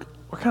 we're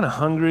kind of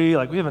hungry.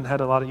 Like, we haven't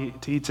had a lot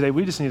to eat today.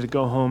 We just need to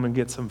go home and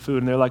get some food.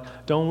 And they're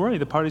like, don't worry,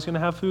 the party's going to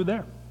have food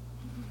there.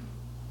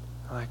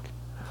 Like,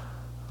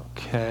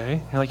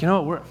 okay. You're like, you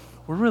know what,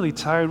 we're really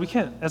tired. We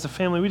can't, as a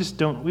family, we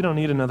don't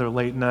need another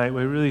late night.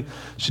 We really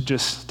should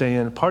just stay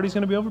in. The party's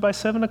going to be over by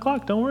 7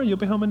 o'clock. Don't worry, you'll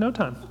be home in no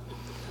time.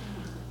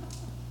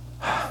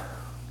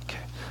 Okay.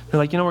 They're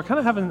like, you know, we're kind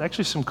of having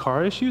actually some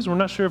car issues. We're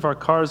not sure if our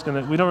car is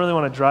we don't really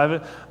want to drive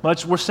it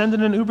much. We're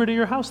sending an Uber to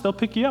your house. They'll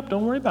pick you up.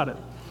 Don't worry about it.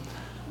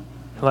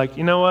 Like,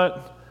 you know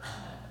what?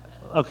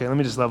 Okay, let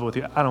me just level with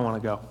you. I don't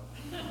want to go.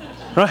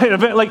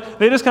 Right? Like,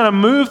 they just kind of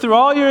move through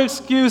all your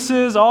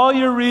excuses, all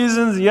your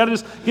reasons. You got to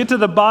just get to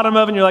the bottom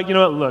of it, and you're like, you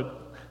know what? Look,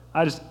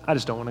 I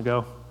just don't want to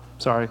go.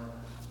 Sorry.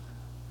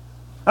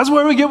 That's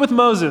where we get with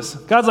Moses.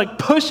 God's like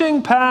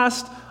pushing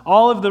past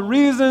all of the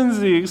reasons,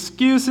 the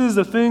excuses,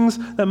 the things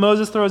that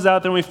Moses throws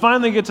out there. And we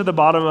finally get to the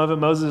bottom of it.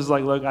 Moses is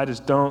like, look, I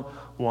just don't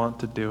want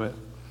to do it.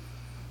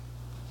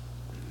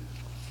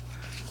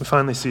 We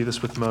finally see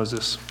this with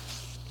Moses.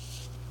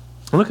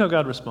 And look how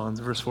God responds,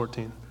 verse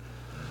 14.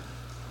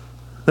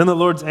 Then the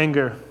Lord's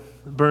anger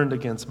burned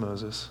against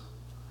Moses.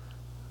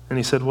 And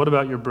he said, what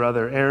about your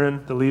brother,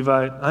 Aaron, the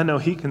Levite? I know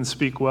he can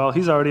speak well.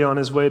 He's already on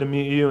his way to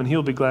meet you, and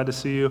he'll be glad to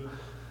see you.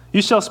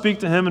 You shall speak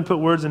to him and put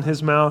words in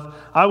his mouth.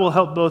 I will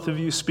help both of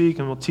you speak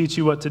and will teach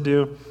you what to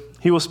do.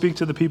 He will speak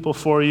to the people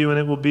for you, and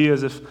it will be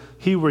as if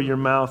he were your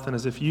mouth and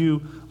as if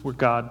you were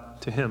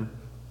God to him.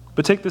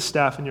 But take this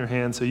staff in your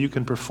hand so you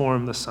can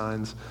perform the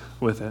signs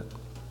with it.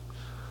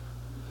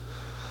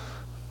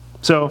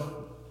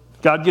 So,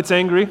 God gets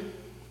angry.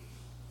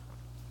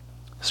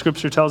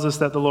 Scripture tells us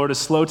that the Lord is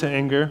slow to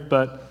anger,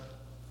 but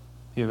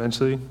he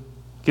eventually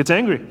gets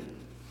angry.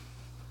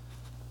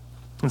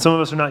 And some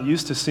of us are not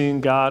used to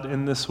seeing God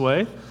in this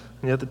way,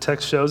 and yet the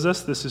text shows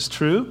us this is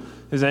true.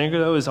 His anger,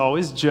 though, is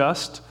always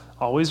just,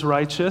 always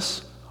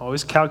righteous,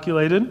 always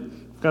calculated.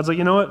 God's like,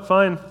 you know what?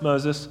 Fine,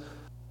 Moses,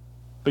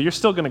 but you're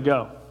still going to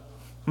go.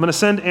 I'm going to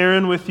send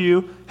Aaron with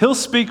you. He'll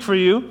speak for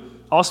you.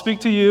 I'll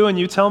speak to you, and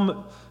you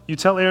tell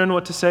Aaron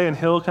what to say, and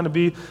he'll kind of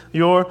be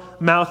your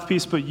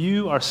mouthpiece, but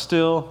you are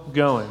still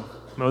going.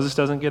 Moses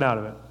doesn't get out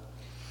of it.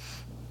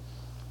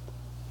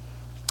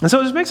 And so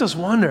it just makes us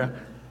wonder,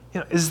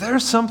 is there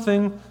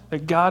something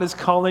that God is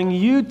calling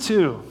you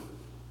to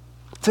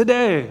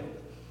today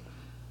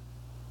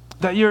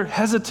that you're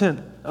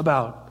hesitant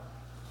about,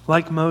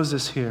 like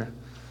Moses here?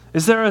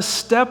 Is there a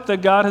step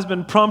that God has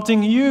been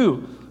prompting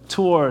you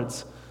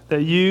towards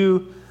that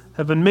you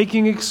have been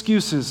making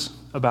excuses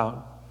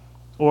about,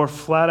 or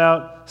flat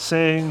out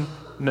saying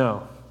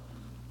no?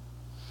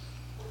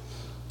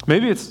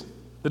 Maybe it's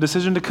the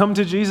decision to come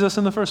to Jesus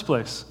in the first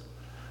place.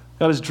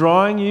 God is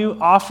drawing you,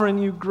 offering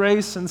you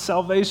grace and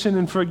salvation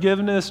and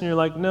forgiveness, and you're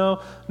like,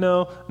 no,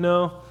 no,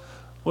 no.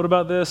 What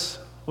about this?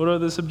 What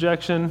about this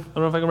objection? I don't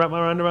know if I can wrap my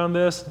mind around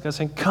this. God's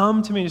saying,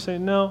 come to me. And you say,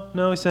 no,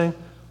 no. He's saying,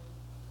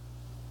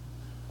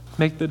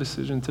 make the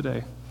decision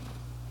today.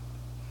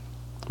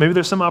 Maybe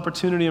there's some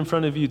opportunity in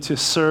front of you to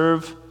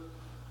serve,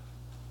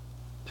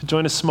 to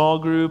join a small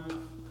group.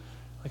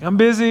 Like, I'm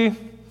busy,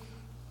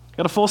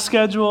 got a full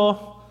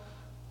schedule,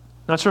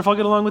 not sure if I'll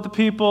get along with the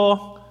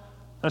people,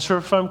 not sure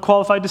if I'm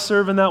qualified to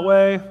serve in that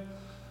way,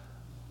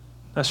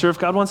 not sure if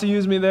God wants to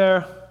use me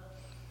there.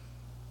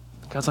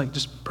 God's like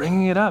just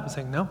bringing it up and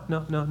saying, no,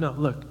 no, no, no,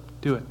 look,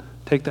 do it.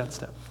 Take that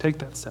step, take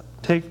that step,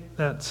 take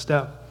that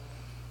step.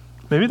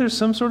 Maybe there's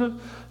some sort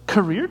of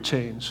career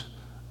change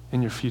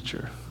in your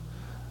future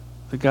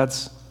that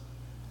God's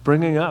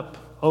bringing up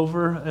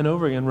over and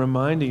over again,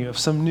 reminding you of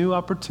some new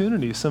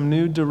opportunity, some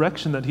new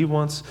direction that he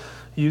wants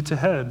you to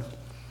head.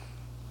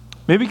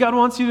 Maybe God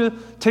wants you to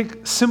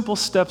take simple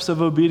steps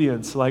of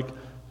obedience, like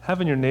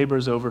having your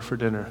neighbors over for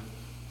dinner.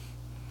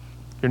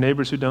 Your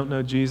neighbors who don't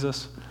know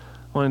Jesus,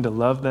 wanting to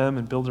love them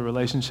and build a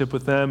relationship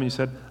with them. And you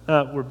said,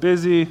 we're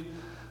busy.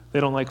 They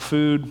don't like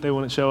food. They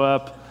wouldn't show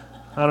up.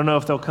 I don't know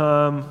if they'll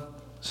come.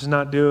 Let's just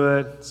not do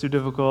it. It's too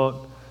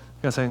difficult.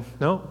 God's saying,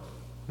 no,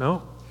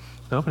 no,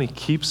 no. And he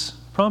keeps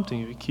prompting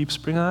you. He keeps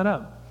bringing that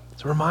up.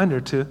 It's a reminder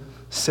to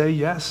say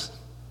yes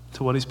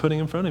to what he's putting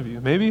in front of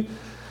you. Maybe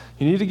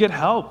you need to get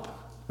help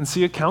and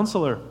see a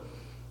counselor.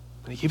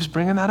 And he keeps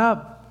bringing that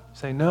up.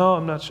 Saying, no,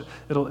 I'm not sure.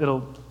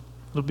 It'll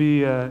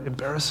be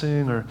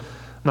embarrassing, or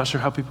I'm not sure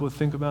how people would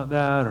think about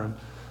that, or I'm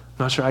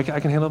not sure I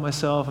can handle it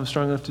myself. I'm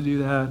strong enough to do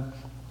that.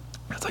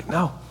 It's like,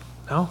 no,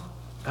 no,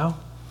 no.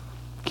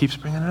 Keeps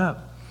bringing it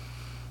up.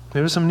 Maybe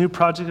there's some new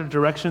project or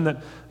direction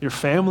that your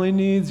family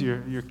needs,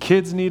 your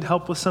kids need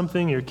help with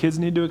something, your kids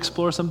need to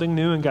explore something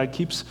new, and God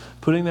keeps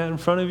putting that in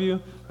front of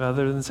you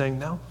rather than saying,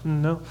 no,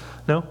 no,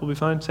 no, we'll be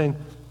fine. Saying,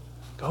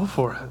 go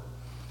for it.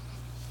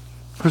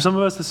 For some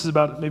of us, this is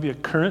about maybe a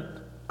current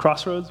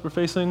crossroads we're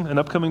facing, an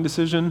upcoming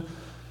decision.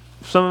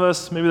 For some of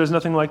us, maybe there's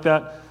nothing like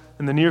that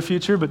in the near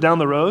future, but down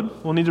the road,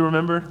 we'll need to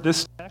remember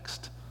this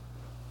text,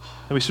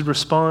 and we should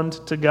respond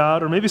to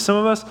God. Or maybe some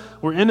of us,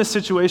 we're in a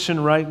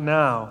situation right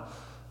now,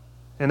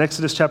 and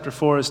Exodus chapter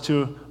 4 is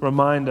to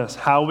remind us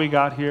how we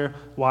got here,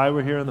 why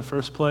we're here in the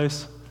first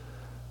place,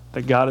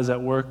 that God is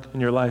at work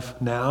in your life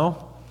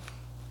now,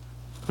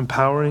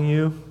 empowering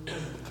you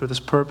for this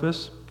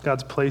purpose.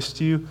 God's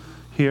placed you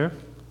here.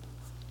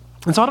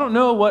 And so I don't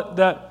know what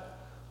that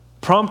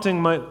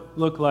prompting might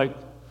look like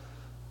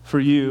for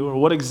you, or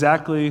what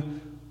exactly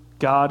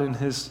God in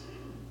his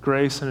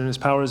grace and in his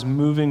power is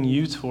moving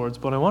you towards,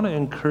 but I want to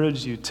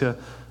encourage you to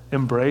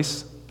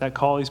embrace that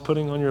call he's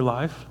putting on your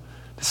life,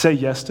 to say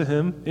yes to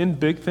him in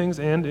big things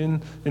and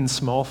in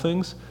small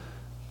things.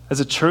 As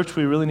a church,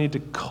 we really need to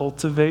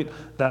cultivate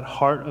that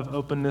heart of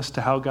openness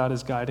to how God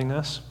is guiding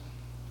us.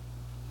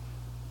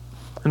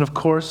 And of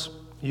course,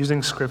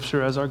 using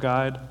Scripture as our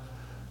guide,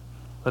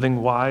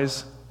 letting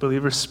wise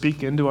believers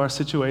speak into our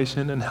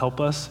situation and help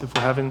us if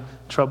we're having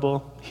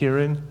trouble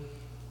hearing.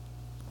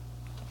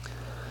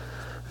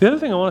 The other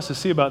thing I want us to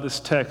see about this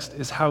text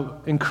is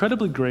how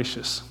incredibly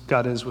gracious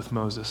God is with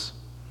Moses.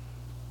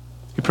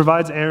 He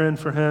provides Aaron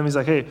for him. He's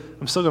like, hey,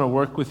 I'm still going to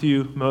work with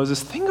you,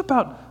 Moses. Think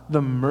about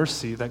the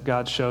mercy that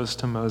God shows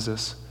to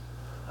Moses.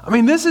 I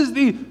mean, this is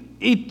the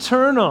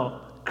eternal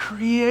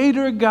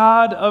creator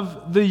God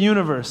of the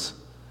universe,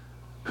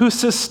 who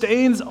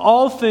sustains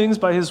all things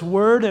by his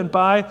word and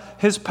by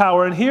his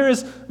power. And here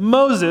is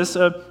Moses,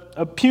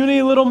 a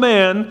puny little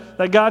man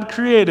that God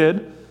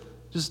created,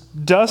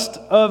 just dust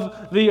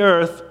of the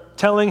earth,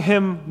 telling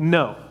him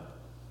no.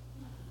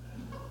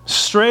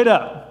 Straight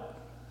up.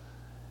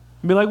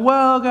 And be like,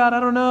 well, God, I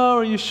don't know.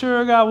 Are you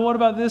sure, God? What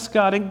about this,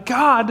 God? And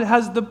God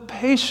has the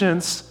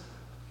patience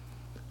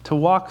to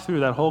walk through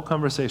that whole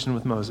conversation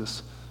with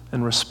Moses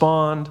and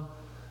respond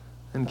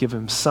and give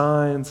him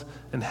signs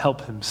and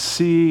help him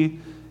see.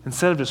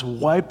 Instead of just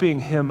wiping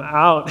him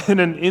out in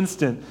an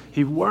instant,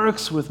 he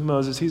works with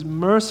Moses. He's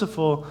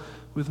merciful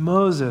with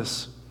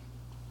Moses.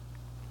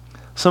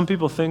 Some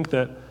people think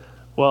that,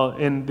 well,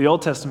 in the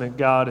Old Testament,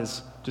 God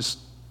is just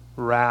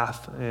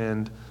wrath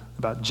and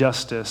about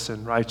justice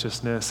and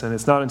righteousness, and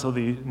it's not until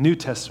the New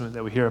Testament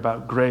that we hear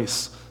about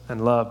grace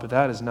and love, but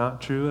that is not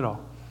true at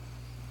all.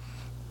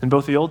 In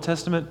both the Old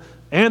Testament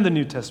and the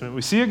New Testament,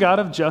 we see a God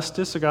of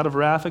justice, a God of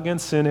wrath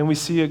against sin, and we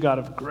see a God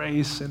of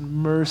grace and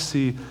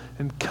mercy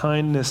and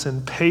kindness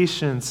and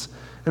patience.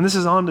 And this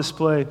is on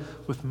display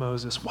with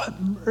Moses.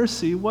 What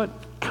mercy, what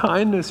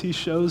kindness he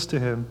shows to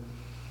him.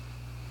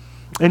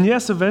 And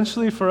yes,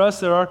 eventually for us,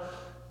 there are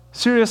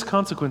serious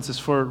consequences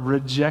for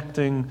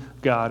rejecting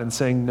God and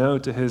saying no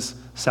to his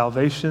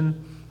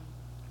salvation.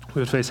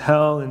 We would face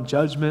hell and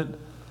judgment.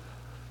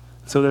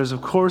 So there's,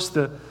 of course,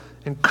 the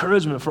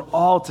encouragement for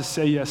all to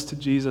say yes to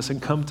Jesus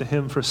and come to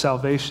him for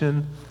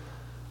salvation,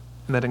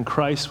 and that in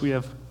Christ we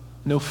have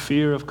no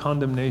fear of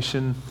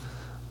condemnation,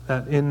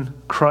 that in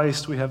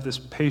Christ we have this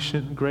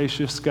patient,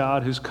 gracious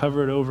God who's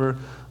covered over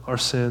our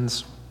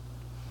sins.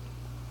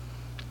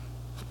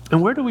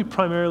 And where do we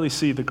primarily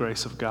see the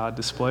grace of God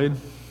displayed?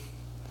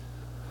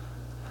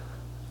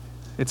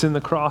 It's in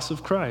the cross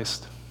of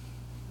Christ.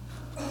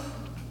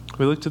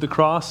 We look to the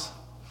cross.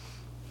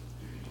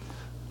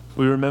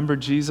 We remember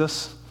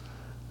Jesus,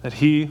 that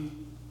he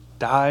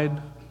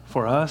died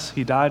for us.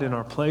 He died in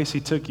our place.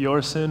 He took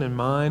your sin and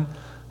mine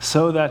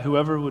so that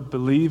whoever would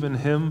believe in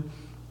him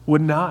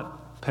would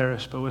not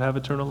perish but would have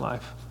eternal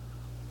life.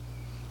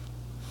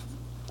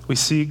 We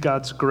see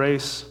God's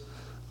grace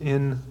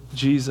in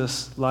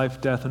Jesus' life,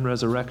 death, and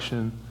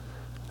resurrection.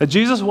 That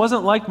Jesus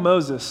wasn't like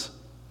Moses,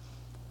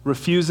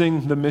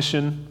 refusing the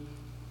mission,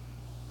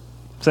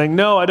 saying,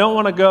 "No, I don't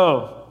want to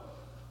go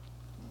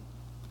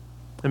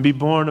and be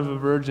born of a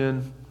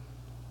virgin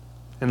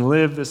and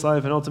live this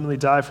life and ultimately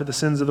die for the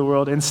sins of the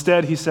world."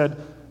 Instead, he said,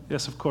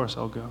 "Yes, of course,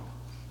 I'll go."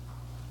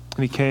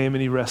 And he came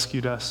and he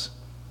rescued us.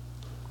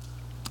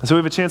 And so we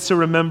have a chance to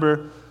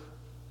remember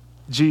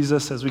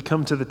Jesus as we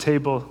come to the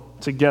table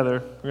together.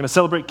 We're going to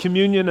celebrate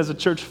communion as a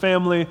church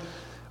family,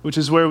 which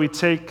is where we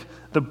take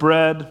the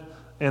bread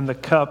and the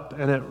cup,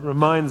 and it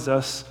reminds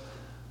us,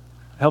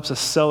 it helps us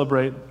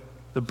celebrate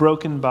the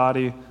broken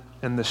body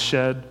and the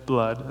shed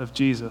blood of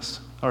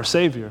Jesus, our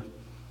Savior.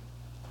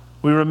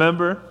 We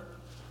remember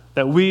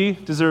that we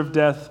deserve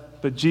death,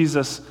 but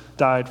Jesus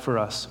died for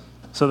us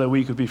so that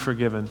we could be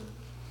forgiven.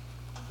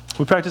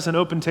 We practice an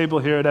open table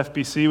here at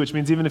FBC, which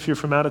means even if you're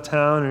from out of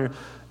town or you're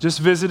just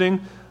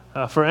visiting,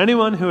 for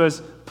anyone who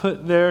has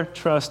put their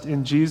trust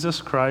in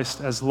Jesus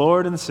Christ as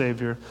Lord and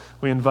Savior,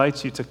 we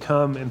invite you to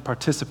come and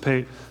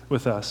participate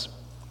with us.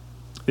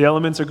 The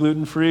elements are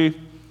gluten-free.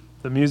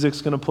 The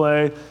music's going to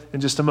play in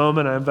just a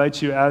moment. I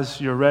invite you,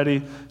 as you're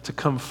ready, to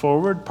come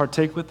forward,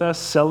 partake with us,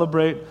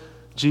 celebrate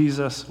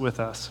Jesus with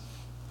us.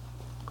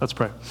 Let's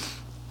pray.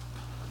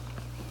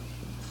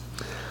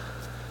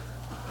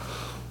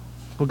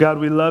 Well, God,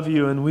 we love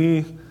you, and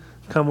we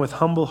come with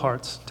humble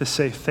hearts to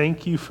say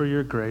thank you for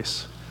your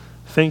grace.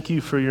 Thank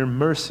you for your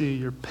mercy,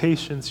 your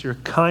patience, your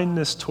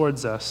kindness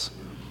towards us.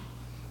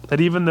 That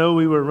even though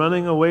we were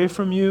running away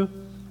from you,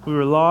 we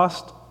were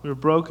lost, we were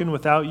broken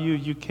without you,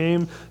 you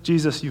came.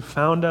 Jesus, you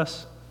found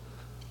us.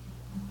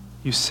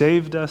 You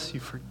saved us.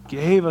 You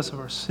forgave us of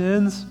our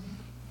sins.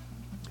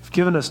 You've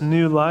given us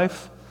new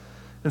life.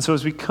 And so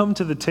as we come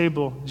to the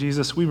table,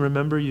 Jesus, we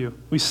remember you.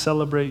 We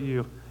celebrate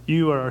you.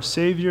 You are our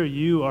Savior.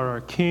 You are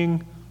our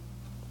King.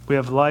 We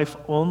have life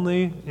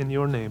only in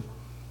your name.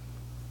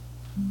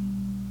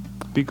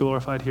 Be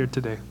glorified here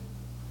today.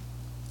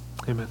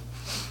 Amen.